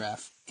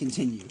paragraph.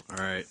 Continue. All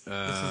right.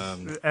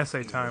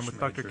 Essay time with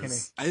Dr. Kinney.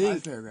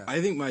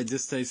 I think my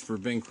distaste for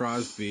Bing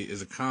Crosby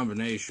is a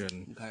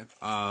combination Okay.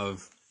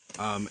 of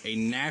a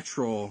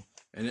natural,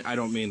 and I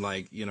don't mean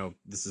like,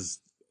 this is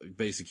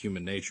basic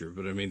human nature,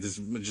 but I mean this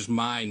is just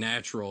my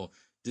natural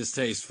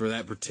distaste for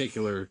that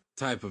particular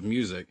type of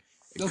music.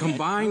 Okay,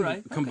 Combined all right,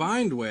 okay.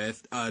 combined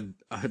with an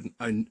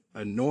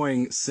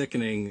annoying,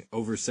 sickening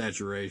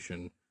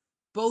oversaturation.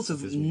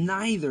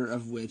 Neither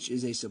of which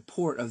is a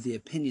support of the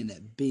opinion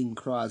that Bing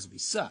Crosby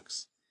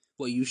sucks.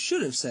 What you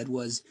should have said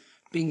was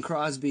Bing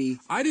Crosby.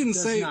 I didn't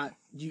does say not.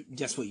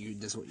 That's what you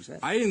said.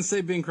 I didn't say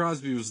Bing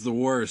Crosby was the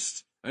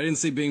worst. I didn't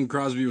say Bing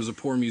Crosby was a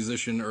poor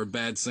musician or a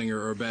bad singer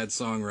or a bad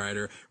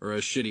songwriter or a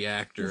shitty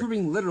actor. If we're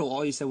being literal,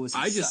 all you said was he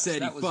I just sucks.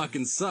 said That he was-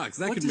 fucking sucks.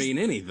 That What could does- mean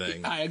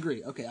anything. I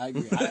agree. Okay, I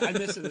agree. I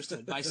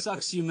misunderstood. By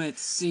sucks, you meant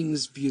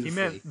sings He beautifully.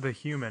 meant the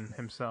human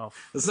himself.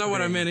 That's not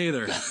what I meant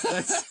either.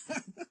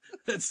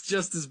 That's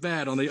just as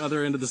bad on the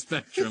other end of the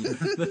spectrum.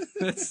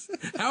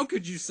 How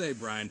could you say,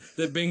 Brian,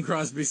 that Bing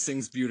Crosby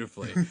sings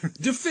beautifully?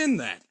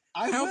 Defend that.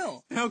 I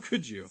will. How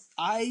could you?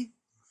 I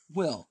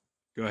will.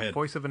 Go ahead.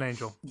 Voice of an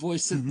angel.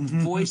 Voice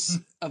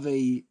of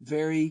a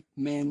very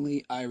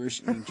manly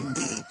Irish angel.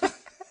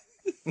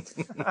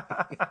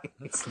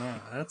 It's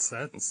not.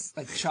 That's.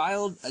 A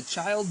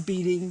child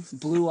beating,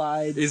 blue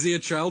eyed. Is he a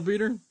child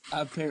beater?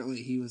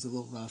 Apparently, he was a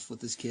little rough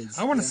with his kids.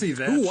 I want to see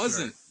that. Who shirt.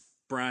 wasn't,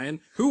 Brian?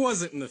 Who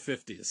wasn't in the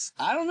 50s?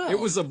 I don't know. It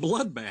was a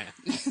bloodbath.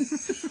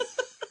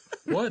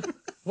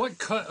 What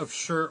cut of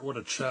shirt would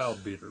a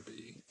child beater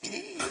be?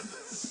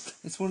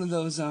 It's one of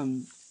those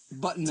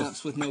button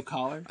ups with no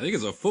collar. I think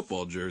it's a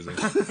football jersey.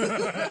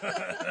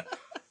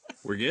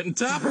 We're getting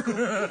topical.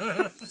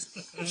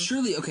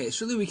 Surely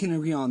we can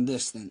agree on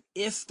this then.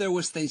 If there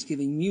was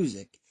Thanksgiving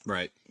music,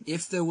 Right.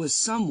 if there was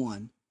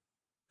someone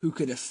who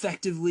could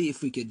effectively,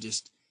 if we could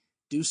just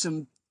do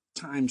some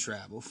time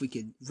travel, if we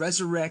could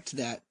resurrect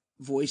that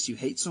voice you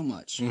hate so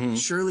much,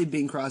 surely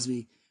Bing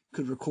Crosby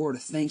could record a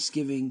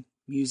Thanksgiving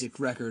music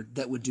record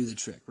that would do the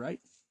trick, right?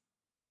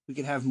 We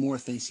could have more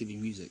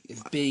Thanksgiving music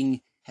if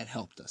Bing had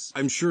helped us.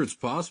 I'm sure it's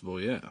possible,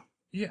 yeah.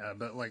 Yeah,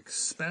 but like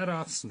spat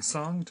off some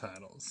song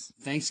titles.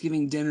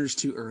 Thanksgiving dinner's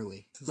too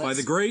early. By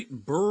the great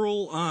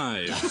Burl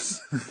Ives.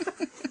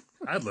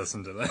 I'd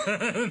listen to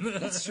that.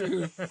 That's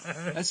true.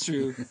 That's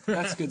true.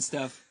 That's good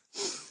stuff.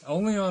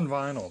 Only on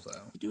vinyl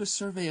though. We do a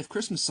survey of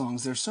Christmas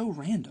songs. They're so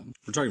random.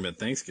 We're talking about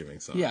Thanksgiving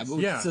songs. Yeah, but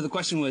Yeah. so the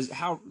question was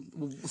how.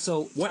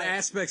 So What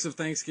aspects of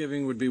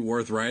Thanksgiving would be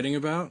worth writing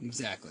about?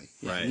 exactly?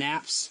 Yeah, Right.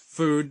 naps,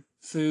 Food.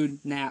 food,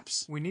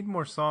 naps. We need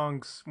more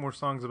songs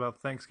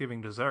about Thanksgiving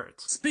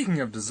desserts. Speaking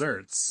of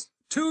desserts,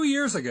 2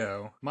 years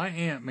ago, my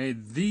aunt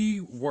made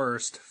the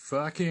worst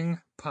fucking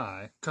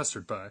pie,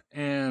 custard pie,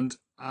 and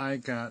I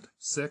got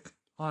sick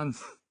on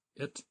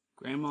it.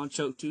 Grandma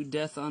choked to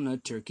death on a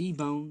turkey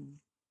bone.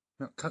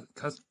 No,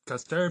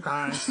 custard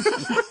pie.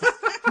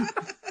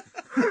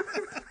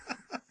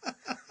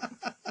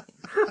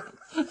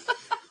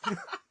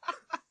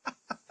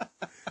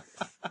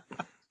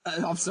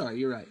 I'm sorry,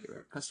 you're right.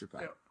 Custard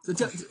pie. So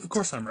Of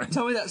course I'm right.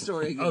 tell me that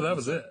story again. Oh, that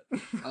was it.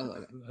 Oh,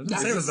 okay. I didn't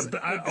say it was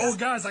oh,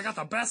 guys, I got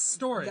the best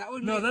story. That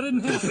would no, make- that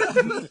didn't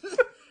happen.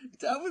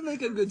 That would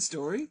make a good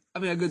story. I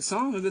mean, a good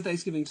song, a good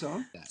Thanksgiving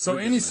song. So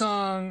any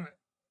song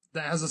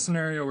that has a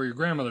scenario where your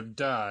grandmother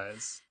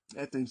dies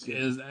At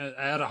Thanksgiving. is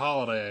at a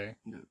holiday,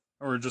 No.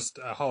 or just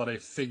a holiday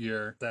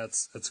figure.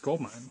 It's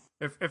goldmine.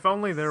 If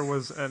only there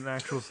was an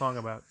actual song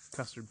about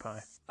custard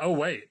pie. Oh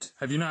wait,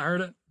 have you not heard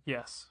it?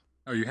 Yes,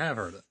 Oh, you have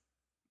heard it.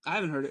 I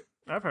haven't heard it.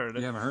 I've heard You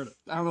it. haven't heard it.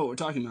 I don't know what we're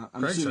talking about.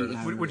 I'm Craig's assuming heard it. I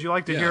haven't Would heard you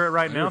like to Yeah, hear it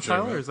right I now, know what you're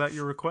talking Tyler? about. Is that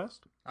your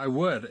request? I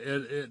would.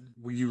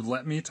 Will you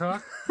let me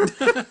talk?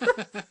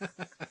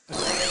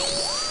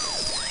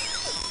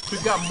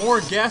 We've got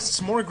more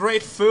guests, more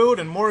great food,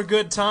 and more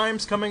good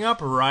times coming up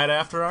right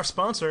after our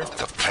sponsor.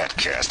 The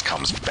Petcast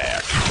comes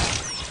back.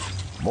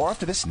 More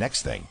after this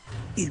next thing.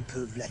 Ils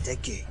peuvent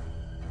l'attaquer.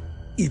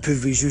 Ils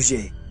peuvent lui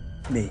juger.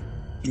 Mais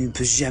ils ne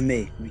peuvent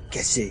jamais lui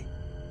casser.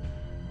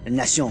 La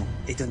nation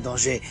est en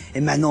danger et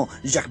maintenant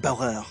Jacques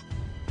Bauer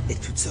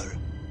est toute seule.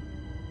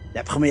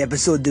 La première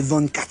épisode de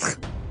 24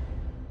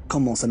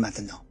 commence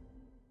maintenant.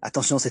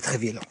 Attention, c'est très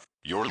violent.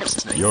 You're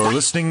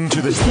listening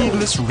to the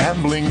heedless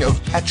rambling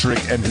of Patrick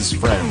and his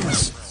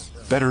friends,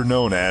 better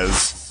known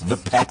as the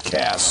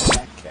Petcast.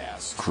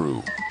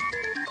 Crew.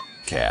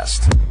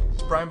 Cast.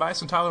 Brian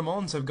Bice and Tyler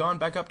Mullins have gone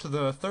back up to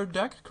the third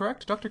deck,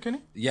 correct, Dr.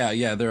 Kinney?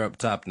 Yeah, they're up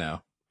top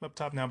now. Up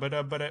top now, but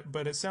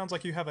it sounds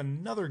like you have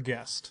another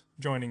guest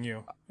joining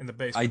you in the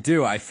basement. I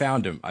do. I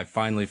found him. I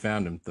finally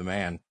found him. The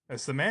man.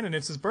 It's the man, and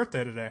it's his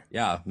birthday today.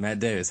 Yeah, Matt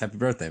Davis. Happy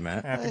birthday,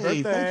 Matt. Happy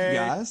Hey, birthday. thank you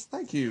guys.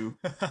 Thank you.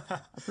 I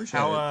appreciate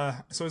it.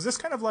 So is this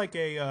kind of like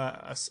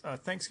a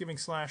Thanksgiving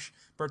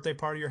 / birthday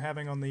party you're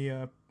having on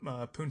the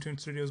Poontoon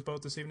Studios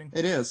boat this evening?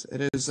 It is.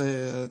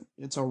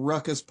 It's a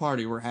ruckus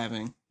party we're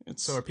having.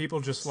 It's So are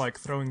people just like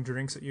throwing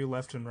drinks at you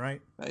left and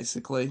right?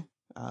 basically.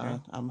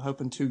 I'm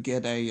hoping to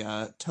get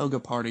a toga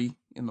party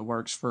in the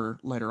works for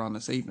later on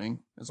this evening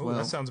as Ooh, well.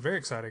 that sounds very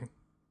exciting.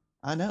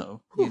 I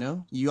know. You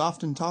know, you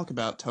often talk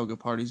about toga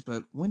parties,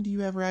 but when do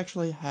you ever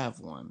actually have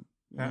one?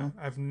 You know?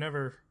 I've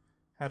never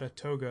had a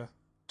toga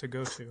to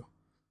go to.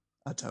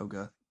 A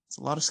toga. It's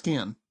a lot of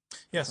skin.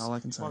 Yes, That's all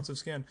I can say. lots of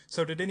skin.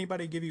 So did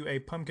anybody give you a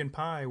pumpkin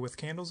pie with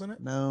candles in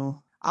it?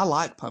 No, I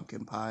like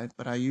pumpkin pie,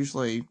 but I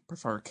usually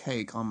prefer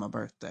cake on my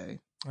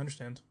birthday. I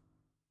understand.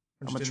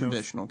 I I'm just a didn't know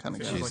traditional kind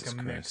of if guy. it was like Jesus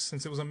a mix. Christ.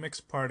 Since it was a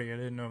mixed party, I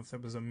didn't know if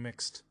it was a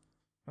mixed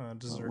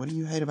dessert. What do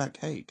you hate about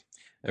cake?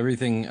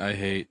 Everything I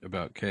hate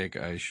about cake,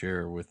 I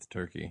share with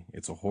turkey.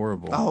 It's a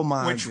horrible. Oh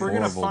my Which we're God.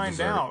 going to horrible find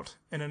dessert. out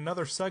in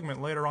another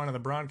segment later on in the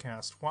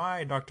broadcast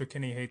why Dr.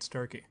 Kinney hates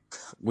turkey.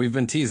 We've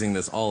been teasing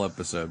this all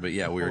episode, but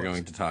yeah, we are course.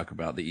 going to talk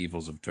about the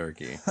evils of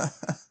turkey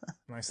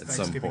Nice At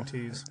some Thanksgiving point.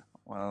 tease.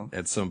 Well,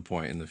 at some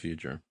point in the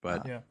future.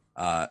 But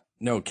Yeah.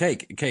 no,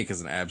 cake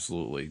is an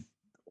absolutely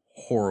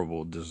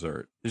horrible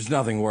dessert. There's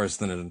nothing worse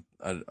than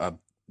a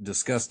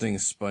disgusting,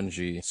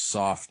 spongy,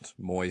 soft,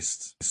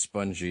 moist,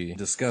 spongy,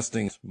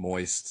 disgusting,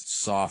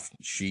 moist, soft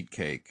sheet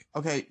cake.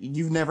 okay,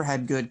 you've never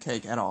had good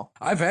cake at all.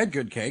 I've had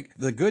good cake.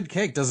 The good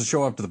cake doesn't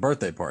show up to the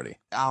birthday party.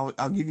 I'll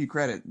give you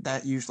credit.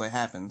 That usually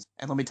happens.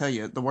 And let me tell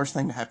you, the worst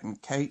thing to happen to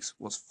cakes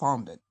was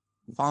fondant.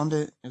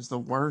 Fondant is the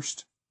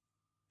worst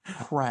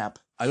crap.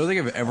 I don't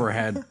think I've ever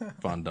had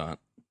fondant.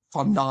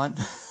 Fondant.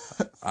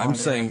 I'm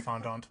saying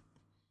Fondant.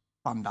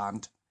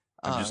 Fondant.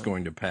 I'm just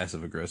going to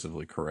passive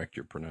aggressively correct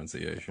your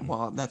pronunciation.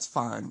 Well, that's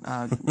fine.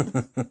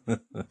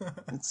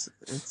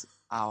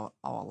 I'll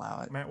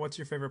allow it. Matt, what's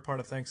your favorite part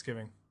of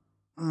Thanksgiving?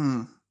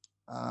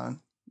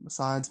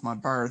 Besides my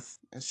birth,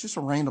 it's just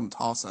a random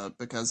toss up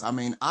because I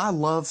mean I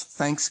love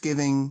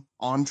Thanksgiving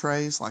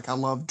entrees. Like I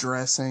love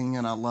dressing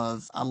and I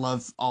love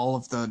all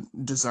of the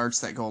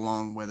desserts that go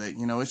along with it.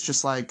 You know, it's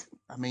just like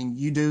I mean,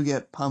 you do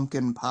get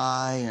pumpkin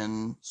pie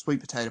and sweet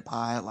potato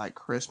pie at like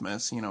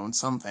Christmas, you know, in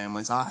some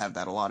families. I have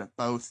that a lot at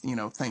both, you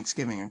know,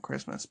 Thanksgiving and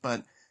Christmas.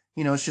 But,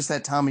 you know, it's just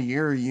that time of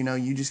year, you know,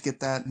 you just get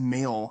that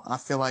meal. I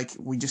feel like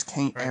we just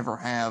can't ever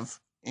have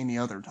any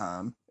other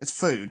time. It's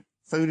food.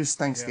 Food is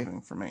Thanksgiving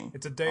for me.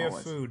 It's a day Always.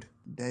 of food.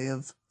 Day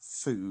of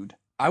food.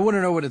 I want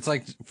to know what it's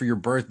like for your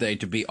birthday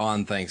to be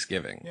on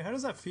Thanksgiving. Yeah, how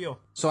does that feel?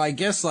 So I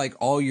guess like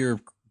all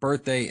your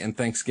birthday and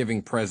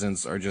Thanksgiving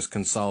presents are just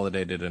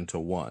consolidated into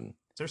one.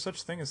 Is there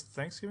such thing as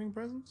Thanksgiving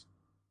presents?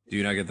 Do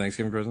you not get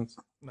Thanksgiving presents?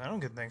 I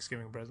don't get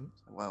Thanksgiving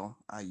presents. Well,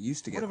 I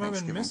used to get What have I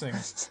been Thanksgiving missing?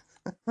 presents.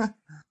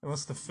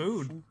 Unless the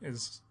food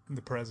is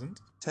the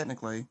present.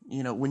 Technically,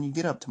 you know, when you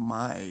get up to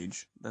my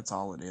age, that's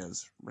all it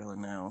is really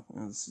now.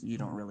 Is you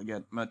don't really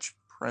get much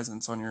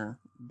presents on your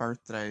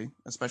birthday,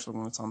 especially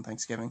when it's on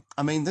Thanksgiving.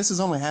 I mean, this has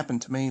only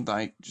happened to me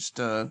like just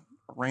a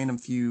random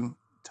few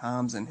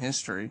times in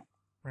history.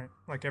 Right.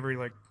 Like every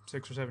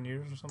 6 or 7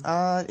 years or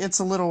something? It's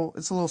a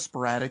little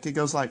sporadic. It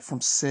goes like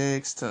from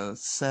 6 to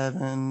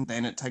 7,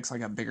 then it takes like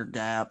a bigger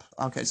gap.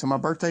 Okay, so my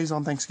birthday's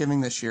on Thanksgiving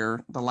this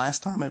year. The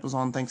last time it was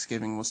on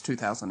Thanksgiving was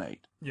 2008.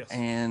 Yes.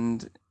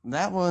 And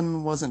that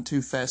one wasn't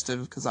too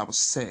festive because I was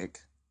sick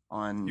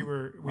on We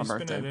my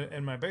spent birthday. it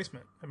in my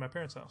basement at my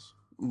parents' house.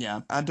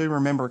 Yeah, I do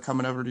remember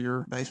coming over to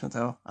your basement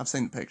though. I've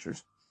seen the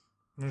pictures.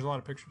 And there's a lot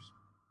of pictures.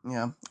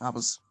 Yeah, I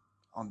was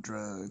on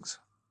drugs.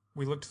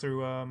 We looked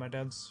through my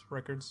dad's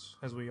records,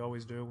 as we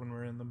always do when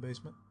we're in the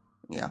basement.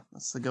 Yeah,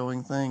 that's the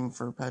going thing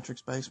for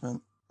Patrick's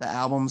basement. The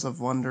albums of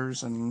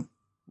wonders and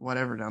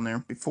whatever down there.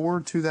 Before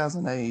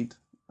 2008,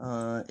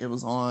 it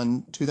was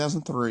on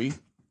 2003.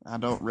 I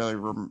don't really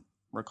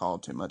recall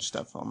too much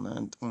stuff on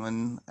that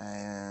one.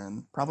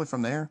 And probably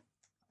from there,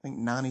 I think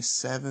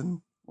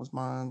 97 was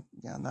mine.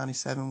 Yeah,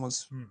 97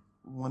 was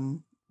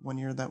one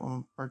year that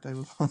one birthday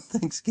was on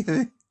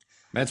Thanksgiving.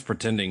 Matt's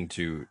pretending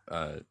to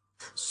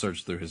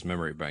search through his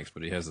memory banks,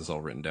 but he has this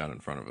all written down in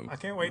front of him. I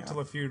can't wait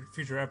till a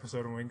future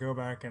episode when we go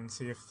back and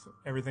see if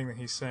everything that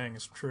he's saying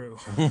is true.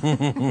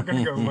 We're going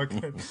to go look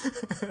at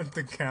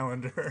the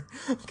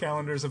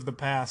calendars of the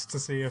past to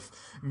see if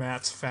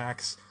Matt's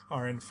facts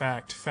are in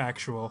fact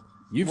factual.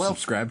 You've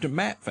subscribed to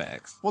Matt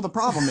Facts. Well, the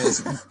problem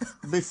is,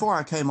 before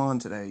I came on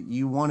today,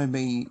 you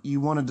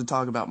wanted to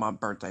talk about my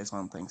birthdays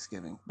on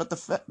Thanksgiving. But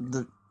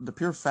the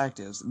pure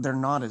fact is, they're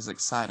not as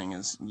exciting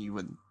as you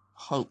would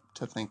hope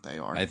to think they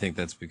are. I think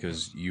that's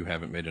because you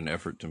haven't made an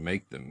effort to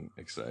make them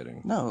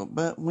exciting. No,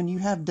 but when you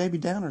have Debbie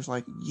Downers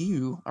like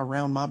you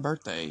around my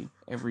birthday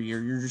every year,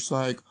 you're just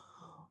like,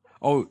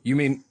 oh, you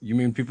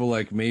mean people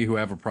like me who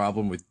have a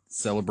problem with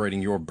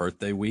celebrating your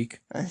birthday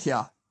week?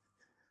 Yeah.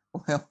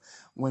 Well,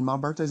 when my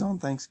birthday's on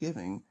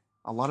Thanksgiving,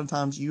 a lot of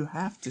times you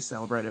have to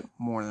celebrate it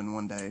more than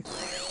one day.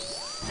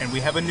 And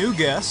we have a new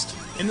guest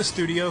in the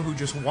studio who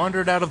just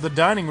wandered out of the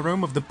dining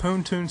room of the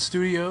Poontoon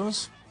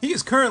Studios. He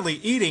is currently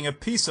eating a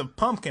piece of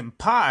pumpkin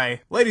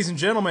pie. Ladies and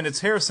gentlemen, it's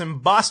Harrison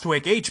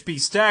Bostwick, HP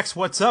Stacks.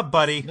 What's up,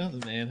 buddy?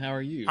 Nothing, man. How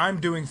are you? I'm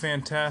doing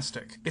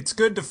fantastic. It's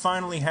good to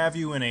finally have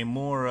you in a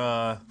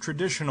more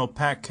traditional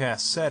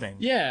PackCast setting.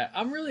 Yeah,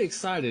 I'm really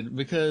excited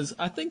because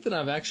I think that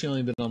I've actually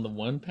only been on the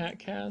one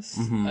PackCast,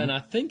 and I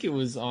think it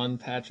was on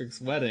Patrick's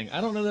wedding. I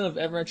don't know that I've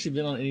ever actually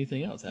been on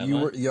anything else, have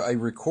I? A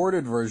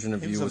recorded version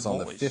of you was on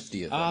the voice.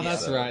 50th. Oh,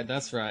 that's episode. right.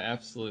 That's right.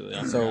 Absolutely. I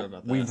forgot So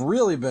about that. we've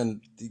really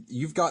been.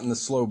 You've gotten the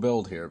slow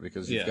build here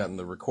because you've Yeah. gotten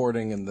the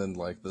recording and then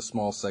like the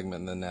small segment,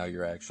 and then now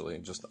you're actually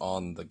just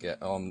on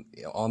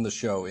the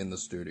show in the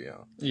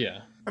studio.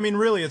 Yeah. I mean,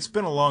 really, it's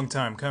been a long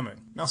time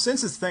coming. Now,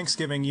 since it's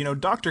Thanksgiving,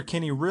 Dr.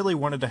 Kinney really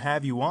wanted to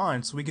have you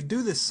on so we could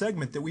do this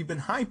segment that we've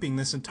been hyping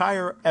this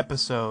entire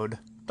episode.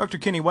 Dr.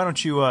 Kinney, why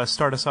don't you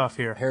start us off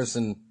here?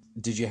 Harrison,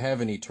 did you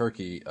have any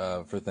turkey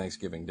for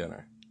Thanksgiving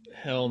dinner?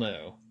 Hell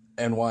no.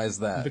 And why is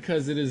that?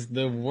 Because it is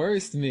the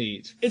worst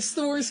meat. It's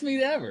the worst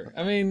meat ever.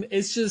 I mean,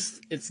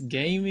 it's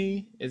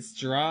gamey, it's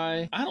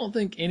dry. I don't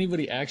think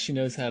anybody actually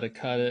knows how to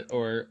cut it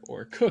or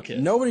cook it.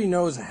 Nobody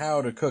knows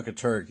how to cook a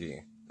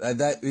turkey.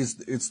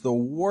 It's the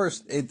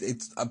worst.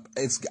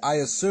 I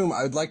assume,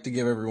 I would like to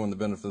give everyone the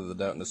benefit of the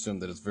doubt and assume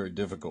that it's very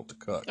difficult to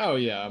cook. Oh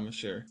yeah, I'm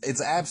sure.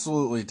 It's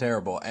absolutely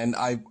terrible. And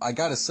I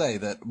gotta say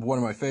that one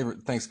of my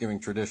favorite Thanksgiving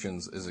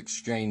traditions is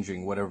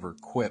exchanging whatever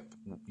quip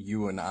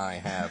you and I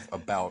have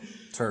about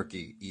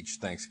turkey each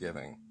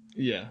Thanksgiving.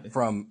 Yeah.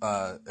 From,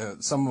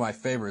 some of my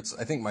favorites,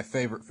 I think my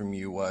favorite from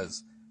you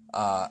was,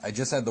 I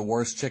just had the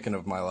worst chicken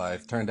of my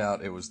life. Turned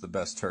out it was the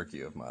best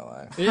turkey of my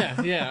life.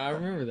 Yeah, I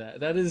remember that.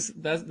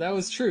 That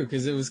was true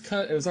because it was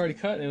cut. It was already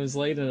cut and it was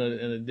laid in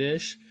a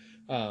dish,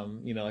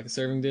 like a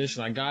serving dish.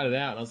 And I got it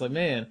out and I was like,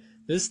 man,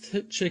 this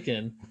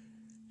chicken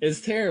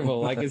is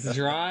terrible. Like it's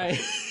dry.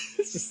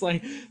 It's just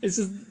like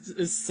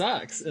it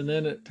sucks. And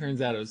then it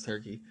turns out it was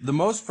turkey. The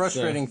most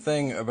frustrating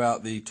thing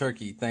about the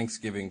turkey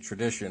Thanksgiving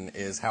tradition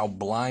is how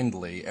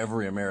blindly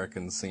every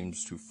American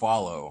seems to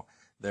follow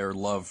their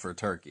love for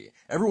turkey.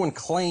 Everyone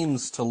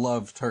claims to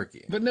love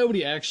turkey. But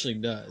nobody actually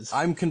does.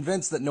 I'm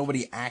convinced that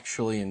nobody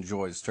actually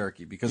enjoys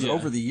turkey because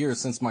over the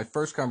years, since my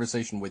first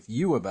conversation with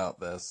you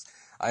about this,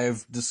 I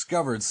have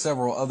discovered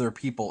several other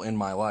people in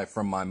my life,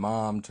 from my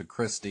mom to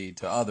Christy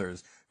to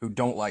others, who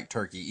don't like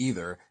turkey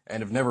either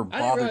and have never I didn't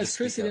bothered to realize speak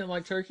Chrissy up. didn't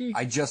like turkey.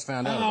 I just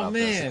found out Oh, about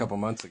this a man. couple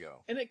months ago.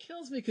 And it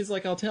kills me because,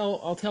 like, I'll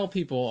tell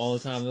people all the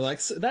time. They're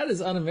like, "That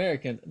is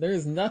un-American." There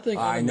is nothing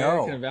I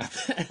un-American know. about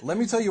that. Let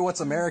me tell you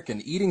what's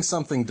American: eating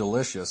something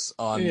delicious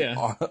on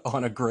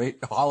a great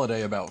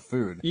holiday about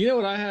food. You know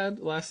what I had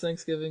last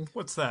Thanksgiving?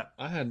 What's that?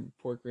 I had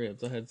pork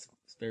ribs. I had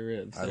spare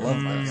ribs. I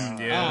love this.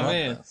 Yeah. Oh love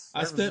man, this.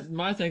 I spent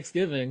my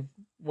Thanksgiving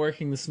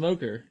working the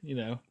smoker.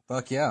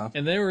 Fuck yeah!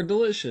 And they were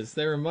delicious.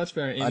 They were much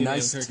better. Than A any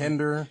nice, damn turkey.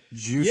 tender,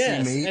 juicy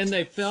Yes, meat. and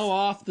they fell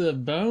off the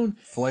bone.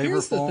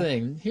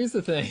 Flavorful. Here's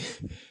the thing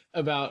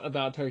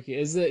about turkey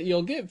is that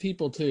you'll get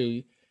people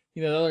too.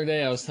 The other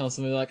day I was telling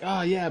somebody like,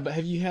 "Oh yeah, but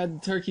have you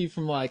had turkey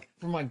from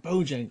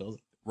Bojangles?"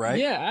 Right?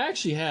 Yeah, I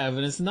actually have,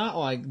 and it's not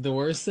like the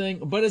worst thing,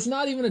 but it's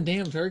not even a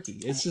damn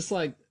turkey. It's just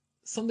like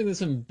something that's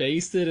been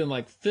basted and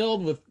like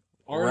filled with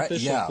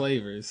artificial yeah.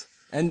 flavors.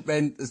 And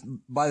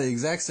by the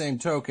exact same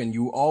token,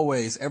 you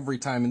always, every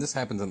time, and this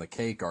happens in the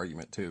cake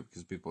argument too,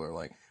 because people are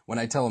like, when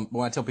I tell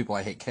people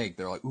I hate cake,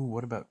 they're like, "Ooh,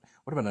 what about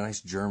a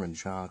nice German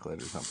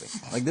chocolate or something?"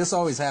 Like this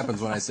always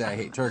happens when I say I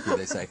hate turkey.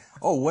 They say,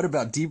 "Oh, what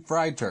about deep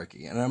fried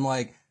turkey?" And I'm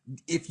like,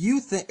 if you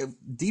think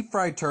deep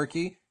fried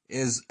turkey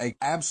is a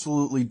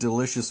absolutely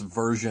delicious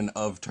version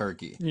of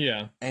turkey,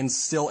 Yeah, and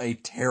still a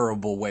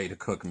terrible way to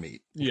cook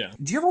meat. yeah.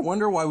 Do you ever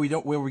wonder why we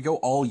go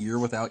all year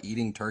without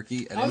eating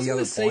turkey at I was any going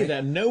other to say point?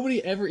 that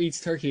nobody ever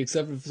eats turkey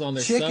except if it's on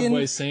their Chicken-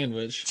 Subway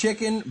sandwich.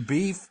 Chicken,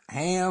 beef,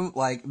 ham,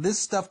 like this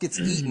stuff gets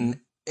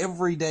eaten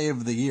every day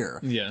of the year.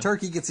 Yeah.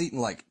 Turkey gets eaten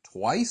like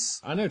twice.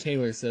 I know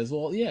Taylor says,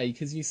 "Well, yeah,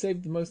 because you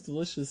saved the most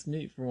delicious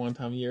meat for one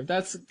time a year."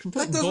 That's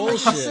complete That doesn't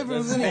bullshit. make sense. If it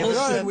was That's any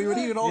bullshit. good, we would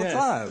eat it all Yes. the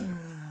time.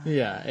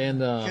 Yeah,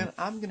 and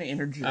I'm gonna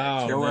interject Oh,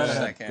 here Go for right a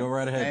ahead. second. Go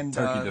right ahead, And,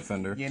 Turkey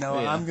Defender. Yeah.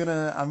 I'm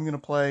gonna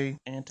play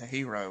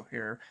anti-hero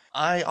here.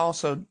 I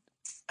also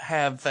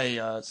have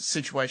a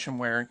situation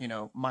where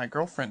my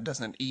girlfriend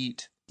doesn't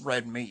eat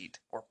red meat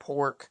or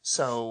pork,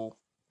 so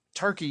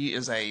turkey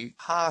is a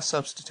high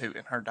substitute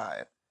in her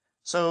diet.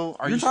 So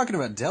You're talking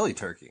about deli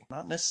turkey.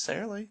 Not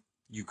necessarily.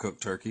 You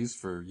cook turkeys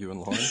for you and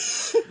Lauren.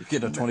 You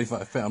get a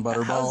 25-pound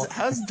butterball.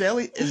 How's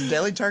deli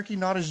turkey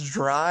not as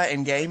dry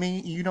and gamey?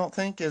 You don't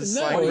think as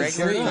No, like it's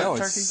regular not. No,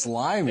 turkey? it's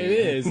slimy.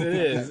 it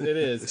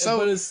is. So-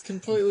 but it's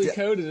completely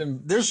coated in.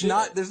 There's shit.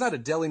 not a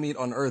deli meat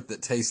on earth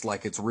that tastes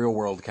like its real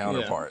world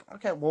counterpart.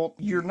 Okay, well,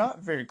 you're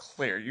not very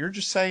clear. You're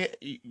just saying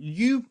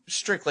you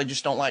strictly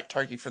just don't like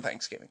turkey for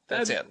Thanksgiving.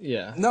 That's it.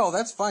 Yeah. No,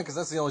 that's fine because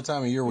that's the only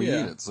time of year we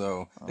Yeah. eat it.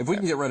 So if we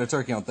can get rid of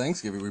turkey on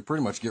Thanksgiving, we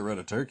pretty much get rid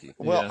of turkey.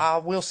 Well, Yeah. I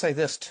will say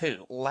this too.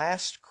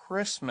 Last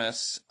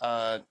Christmas,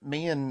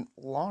 me and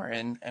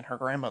Lauren and her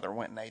grandmother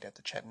went and ate at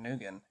the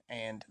Chattanooga,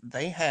 and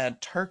they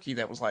had turkey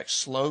that was like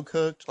slow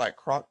cooked, like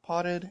crock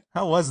potted.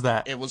 How was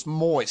that? It was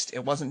moist.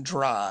 It wasn't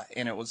dry,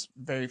 and it was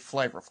very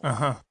flavorful.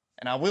 Uh-huh.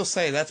 And I will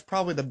say that's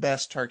probably the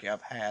best turkey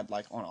I've had,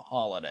 like, on a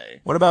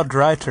holiday. What about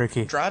dry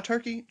turkey? Dry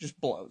turkey just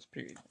blows,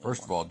 period.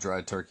 First of all,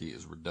 dry turkey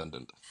is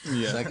redundant.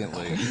 Yeah.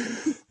 Secondly,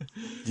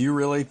 do you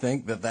really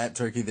think that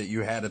turkey that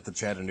you had at the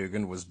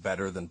Chattanoogan was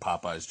better than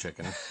Popeye's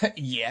chicken?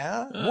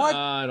 Yeah? What?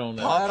 I don't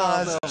know.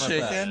 Popeye's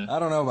chicken? I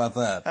don't know about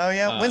that. Oh,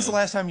 yeah? When's the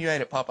last time you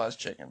ate at Popeye's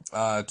chicken?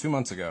 2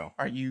 months ago.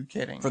 Are you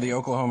kidding? For the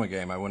Oklahoma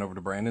game, I went over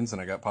to Brandon's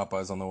and I got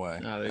Popeyes on the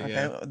way. Oh, there you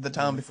Okay, go. the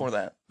time before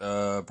that.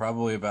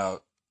 Probably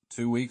about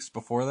 2 weeks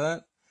before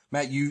that.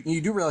 Matt, you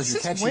do realize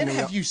you're Since catching when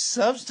me. have you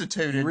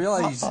substituted? You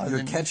realize Popeyes you're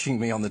in- catching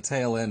me on the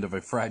tail end of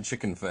a fried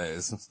chicken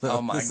phase. So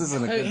Oh my this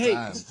isn't a Hey, good hey,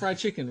 time. fried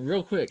chicken,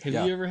 real quick. Have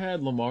Yeah. you ever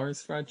had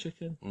Lamar's fried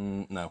chicken?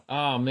 No.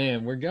 Oh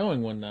man, we're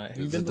going one night. Have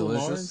you Is been it to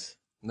delicious? Lamar's?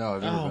 No,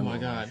 I've never Oh been my to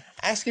one. god,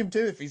 Ask him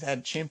too if he's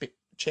had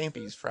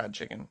Champy's fried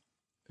chicken.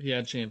 he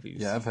had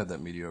Champies. Yeah, I've had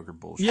that mediocre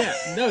bullshit. Yeah,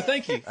 no,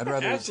 thank you. I'd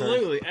rather eat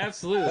absolutely,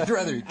 absolutely. I'd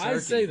rather eat turkey.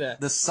 I'd say that.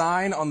 The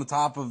sign on the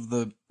top of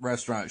the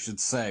restaurant should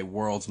say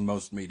 "World's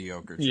Most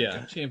Mediocre Chicken."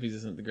 Yeah, Champies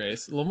isn't the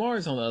greatest.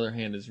 Lamar's, on the other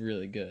hand, is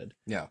really good.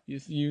 Yeah.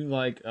 You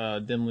like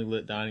dimly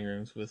lit dining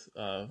rooms with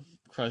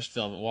crushed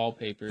velvet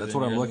wallpaper. That's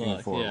then what I'm you're in looking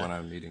luck. for Yeah. when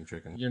I'm eating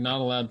chicken. You're not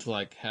allowed to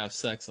like have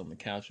sex on the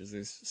couches.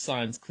 There's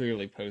signs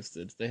clearly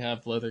posted. They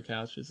have leather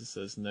couches that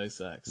says no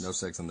sex. No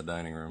sex in the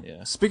dining room.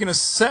 Yeah. Speaking of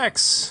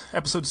sex,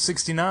 episode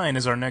 69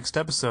 is our next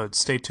episode.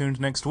 Stay tuned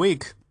next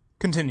week.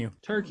 Continue.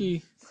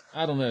 Turkey.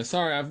 I don't know.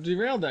 Sorry, I've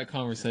derailed that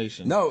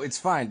conversation. No, it's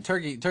fine.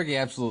 Turkey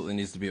absolutely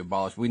needs to be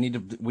abolished. We need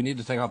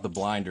to take off the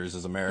blinders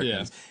as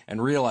Americans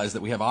and realize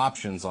that we have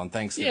options on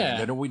Thanksgiving.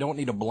 Yeah. That we don't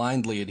need to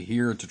blindly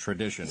adhere to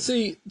tradition.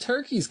 See,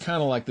 turkey's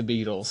kind of like the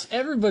Beatles.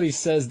 Everybody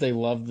says they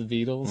love the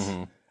Beatles.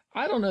 Mm-hmm.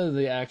 I don't know that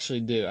they actually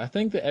do. I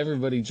think that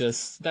everybody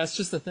that's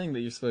just the thing that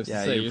you're supposed to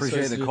say. you You're appreciate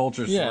supposed the to-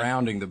 culture yeah.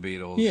 surrounding the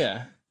Beatles.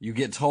 Yeah. You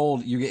get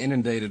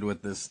inundated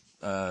with this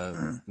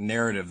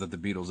narrative that the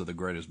Beatles are the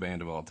greatest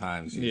band of all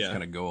time. So you just Yeah.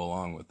 kind of go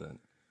along with it.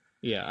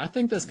 Yeah, I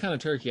think that's kind of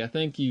turkey. I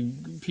think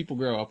people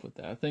grow up with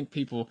that. I think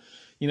people,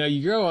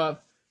 you grow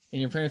up and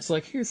your parents are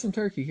like, here's some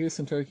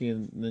turkey,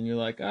 and then you're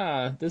like,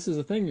 this is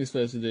a thing you're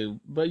supposed to do,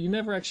 but you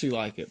never actually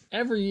like it.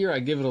 Every year I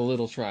give it a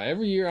little try.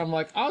 Every year I'm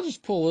like, I'll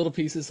just pull little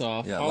pieces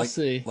off. Yeah, I'll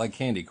see. like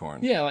candy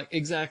corn. Yeah,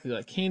 exactly,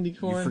 like candy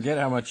corn. You forget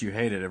how much you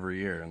hate it every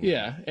year. And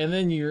Yeah, and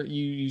then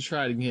you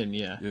try it again.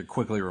 Yeah. You're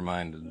quickly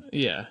reminded.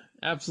 Yeah,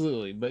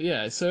 absolutely. But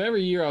yeah, so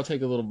every year I'll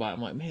take a little bite.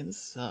 I'm like, man,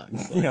 this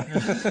sucks.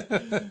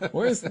 Like,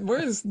 where's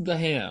the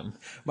ham?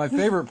 My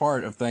favorite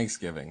part of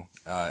Thanksgiving,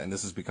 and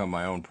this has become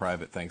my own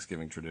private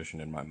Thanksgiving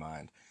tradition in my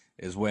mind,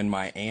 is when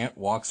my aunt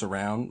walks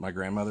around my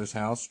grandmother's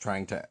house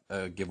trying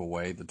to give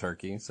away the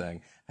turkey,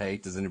 saying, hey,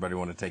 does anybody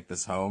want to take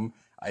this home?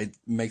 It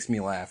makes me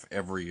laugh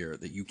every year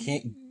that you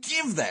can't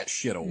give that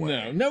shit away.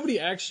 No,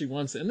 nobody actually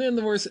wants it. And then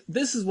the worst,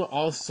 this is what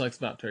also sucks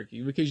about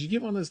turkey, because you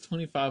get one of those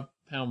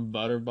 25-pound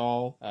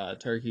butterball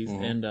turkeys,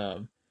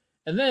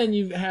 and then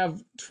you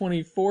have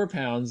 24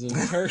 pounds of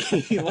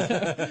turkey left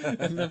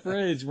in the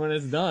fridge when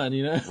it's done,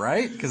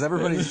 Right? Because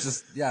everybody's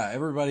just,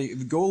 everybody,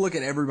 go look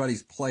at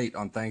everybody's plate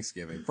on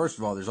Thanksgiving. First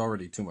of all, there's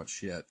already too much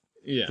shit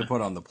to put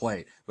on the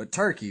plate. But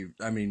turkey,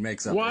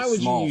 makes up Why a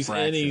would small you use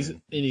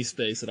fraction. any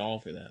space at all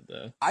for that,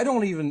 though? I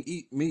don't even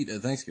eat meat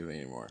at Thanksgiving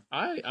anymore.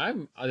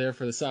 I'm there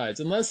for the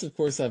sides, unless, of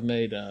course, I've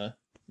made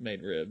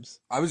ribs.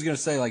 I was going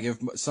to say, if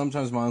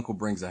sometimes my uncle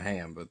brings a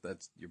ham, but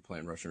you're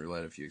playing Russian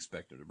roulette if you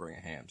expect him to bring a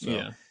ham. So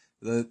Yeah.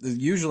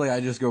 Usually I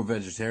just go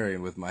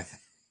vegetarian with my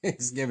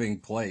Thanksgiving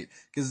plate,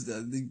 because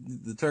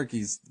the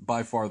turkey's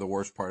by far the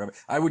worst part of it.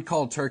 I would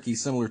call turkey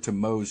similar to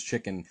Moe's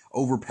chicken,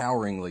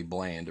 overpoweringly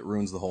bland. It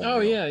ruins the whole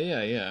Oh, meal.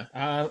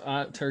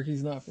 yeah.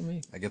 Turkey's not for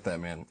me. I get that,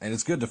 man. And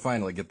it's good to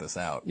finally get this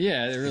out.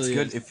 Yeah, it really It's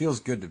good. is. It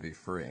feels good to be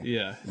free.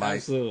 Yeah,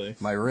 absolutely.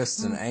 My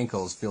wrists and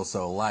ankles feel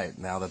so light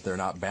now that they're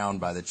not bound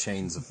by the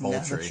chains of Now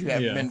poultry.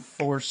 that you have been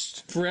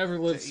forced. Forever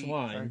live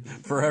swine.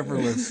 Forever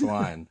live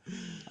swine.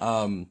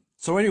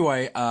 So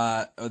anyway,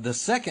 the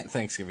second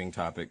Thanksgiving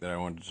topic that I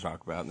wanted to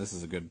talk about, and this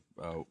is a good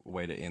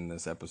way to end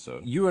this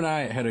episode. You and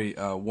I had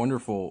a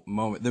wonderful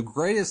moment. The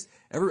greatest,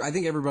 I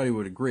think everybody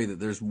would agree that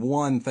there's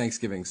one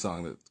Thanksgiving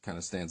song that kind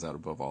of stands out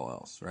above all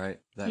else, right?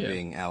 That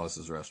being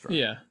Alice's Restaurant.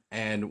 Yeah.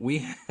 And we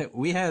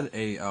had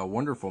a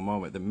wonderful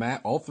moment.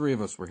 All three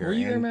of us were here. Were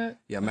you there, Matt?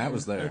 Yeah, Matt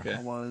was there. Okay.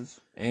 I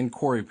was. And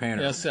Corey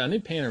Panner. Yes, I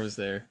knew Panner was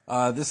there.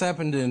 This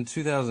happened in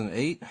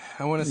 2008,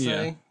 I want to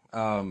say.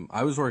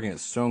 I was working at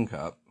Stone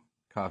Cup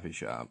coffee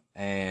shop,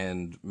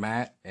 and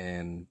Matt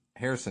and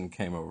Harrison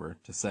came over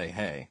to say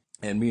hey,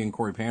 and me and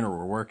Corey Panner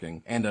were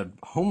working, and a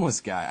homeless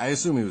guy, I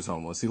assume he was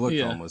homeless, he looked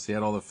homeless, he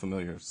had all the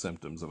familiar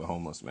symptoms of a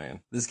homeless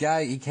man. This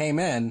guy, he came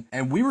in,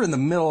 and we were in the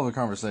middle of a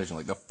conversation,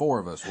 like the four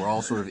of us were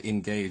all sort of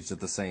engaged at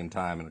the same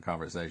time in a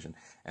conversation,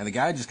 and the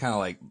guy just kind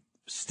of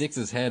sticks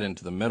his head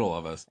into the middle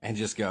of us and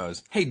just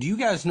goes, hey, do you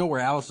guys know where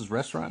Alice's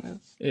Restaurant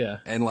is? Yeah.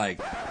 And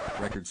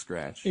record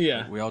scratch.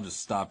 Yeah. We all just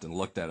stopped and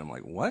looked at him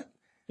like, what?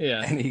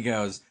 Yeah. And he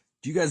goes,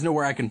 do you guys know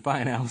where I can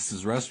find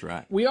Alice's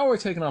restaurant? We all were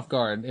taken off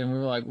guard, and we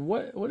were like,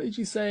 what did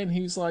you say? And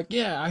he was like,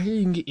 yeah, I hear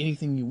you can get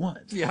anything you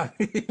want. Yeah.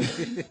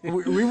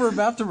 we were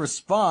about to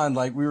respond,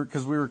 like,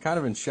 because we were kind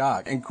of in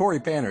shock. And Corey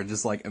Panner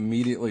just, like,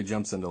 immediately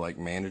jumps into, like,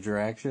 manager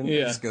action. Yeah.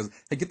 And just goes,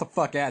 hey, get the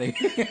fuck out of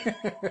here.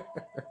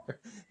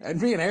 And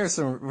me and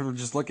Harrison were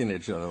just looking at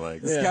each other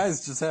like, this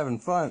guy's just having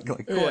fun.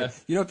 Like, Corey,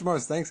 you know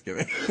tomorrow's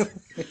Thanksgiving.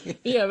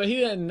 Yeah, but he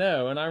didn't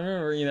know. And I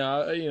remember, he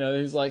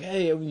was like,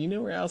 hey, you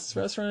know where Alice's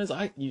restaurant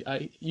is?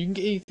 You can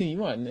get anything you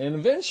want. And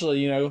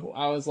eventually,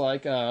 I was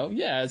like,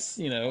 yeah, it's,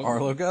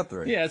 Arlo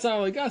Guthrie. Yeah, it's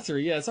Arlo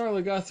Guthrie. Yeah, it's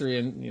Arlo Guthrie.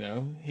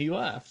 And, he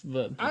laughed.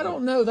 But I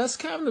don't know. That's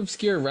kind of an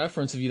obscure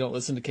reference if you don't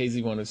listen to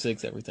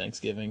KZ106 every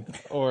Thanksgiving.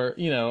 Or,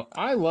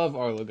 I love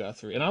Arlo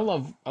Guthrie. And I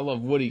love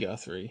Woody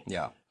Guthrie.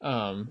 Yeah.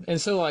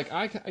 And so, like,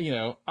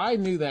 I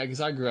knew that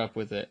because I grew up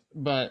with it.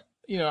 But,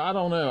 I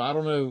don't know. I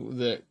don't know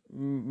that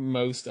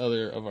most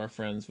other of our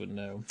friends would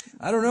know.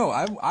 I don't know.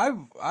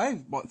 I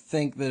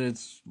think that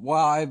it's,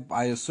 well,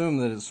 I assume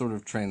that it sort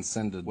of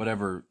transcended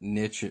whatever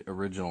niche it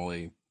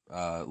originally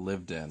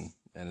lived in,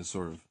 and has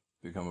sort of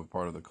become a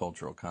part of the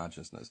cultural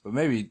consciousness. But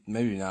maybe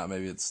not.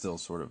 Maybe it's still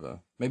sort of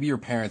maybe your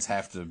parents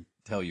have to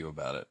tell you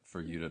about it for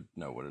you to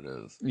know what it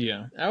is.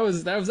 Yeah. That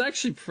was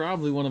actually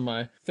probably one of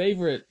my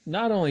favorite,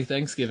 not only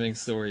Thanksgiving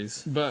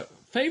stories, but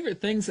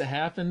favorite things that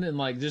happened in,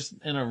 like, just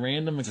in a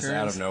random occurrence. Just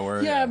out of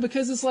nowhere. Yeah,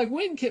 because it's like,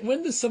 when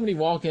does somebody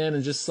walk in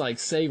and just, like,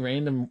 say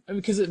random,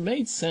 because it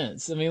made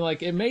sense. I mean,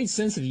 like, it made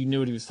sense if you knew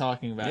what he was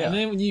talking about. Yeah. And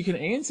then when you can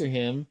answer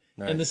him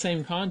Right. in the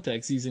same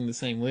context using the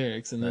same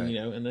lyrics, and then, Right.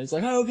 and then it's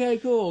like, oh, okay,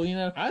 cool,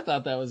 I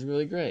thought that was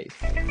really great.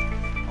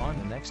 On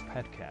the next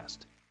Petcast.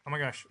 Oh my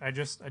gosh, I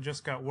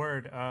just got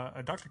word.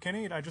 Dr.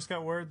 Kenny, I just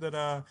got word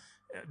that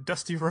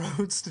Dusty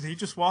Rhodes, did he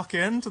just walk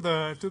into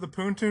the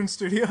Poontoon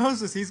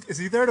Studios? Is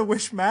he there to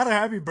wish Matt a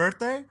happy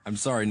birthday? I'm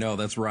sorry, no,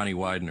 that's Ronnie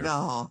Widener.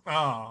 No.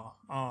 No.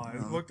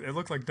 It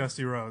looked like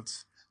Dusty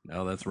Rhodes.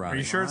 No, that's Ronnie. Are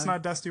you sure it's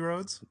not Dusty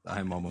Rhodes?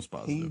 I'm almost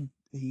positive.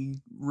 He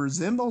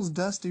resembles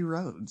Dusty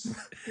Rhodes.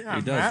 Yeah,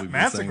 He does. We've been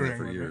Matt's saying that agreeing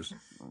for with years.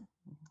 it.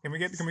 Can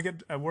we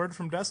get a word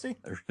from Dusty?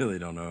 I really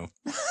don't know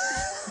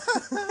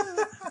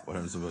what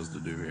I'm supposed to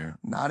do here.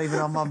 Not even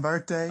on my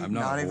birthday. I'm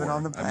not a even whore.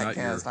 on the I'm not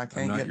podcast. your- I I'm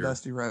can't not get your-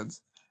 Dusty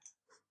Rhodes.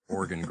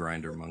 Organ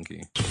grinder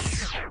monkey.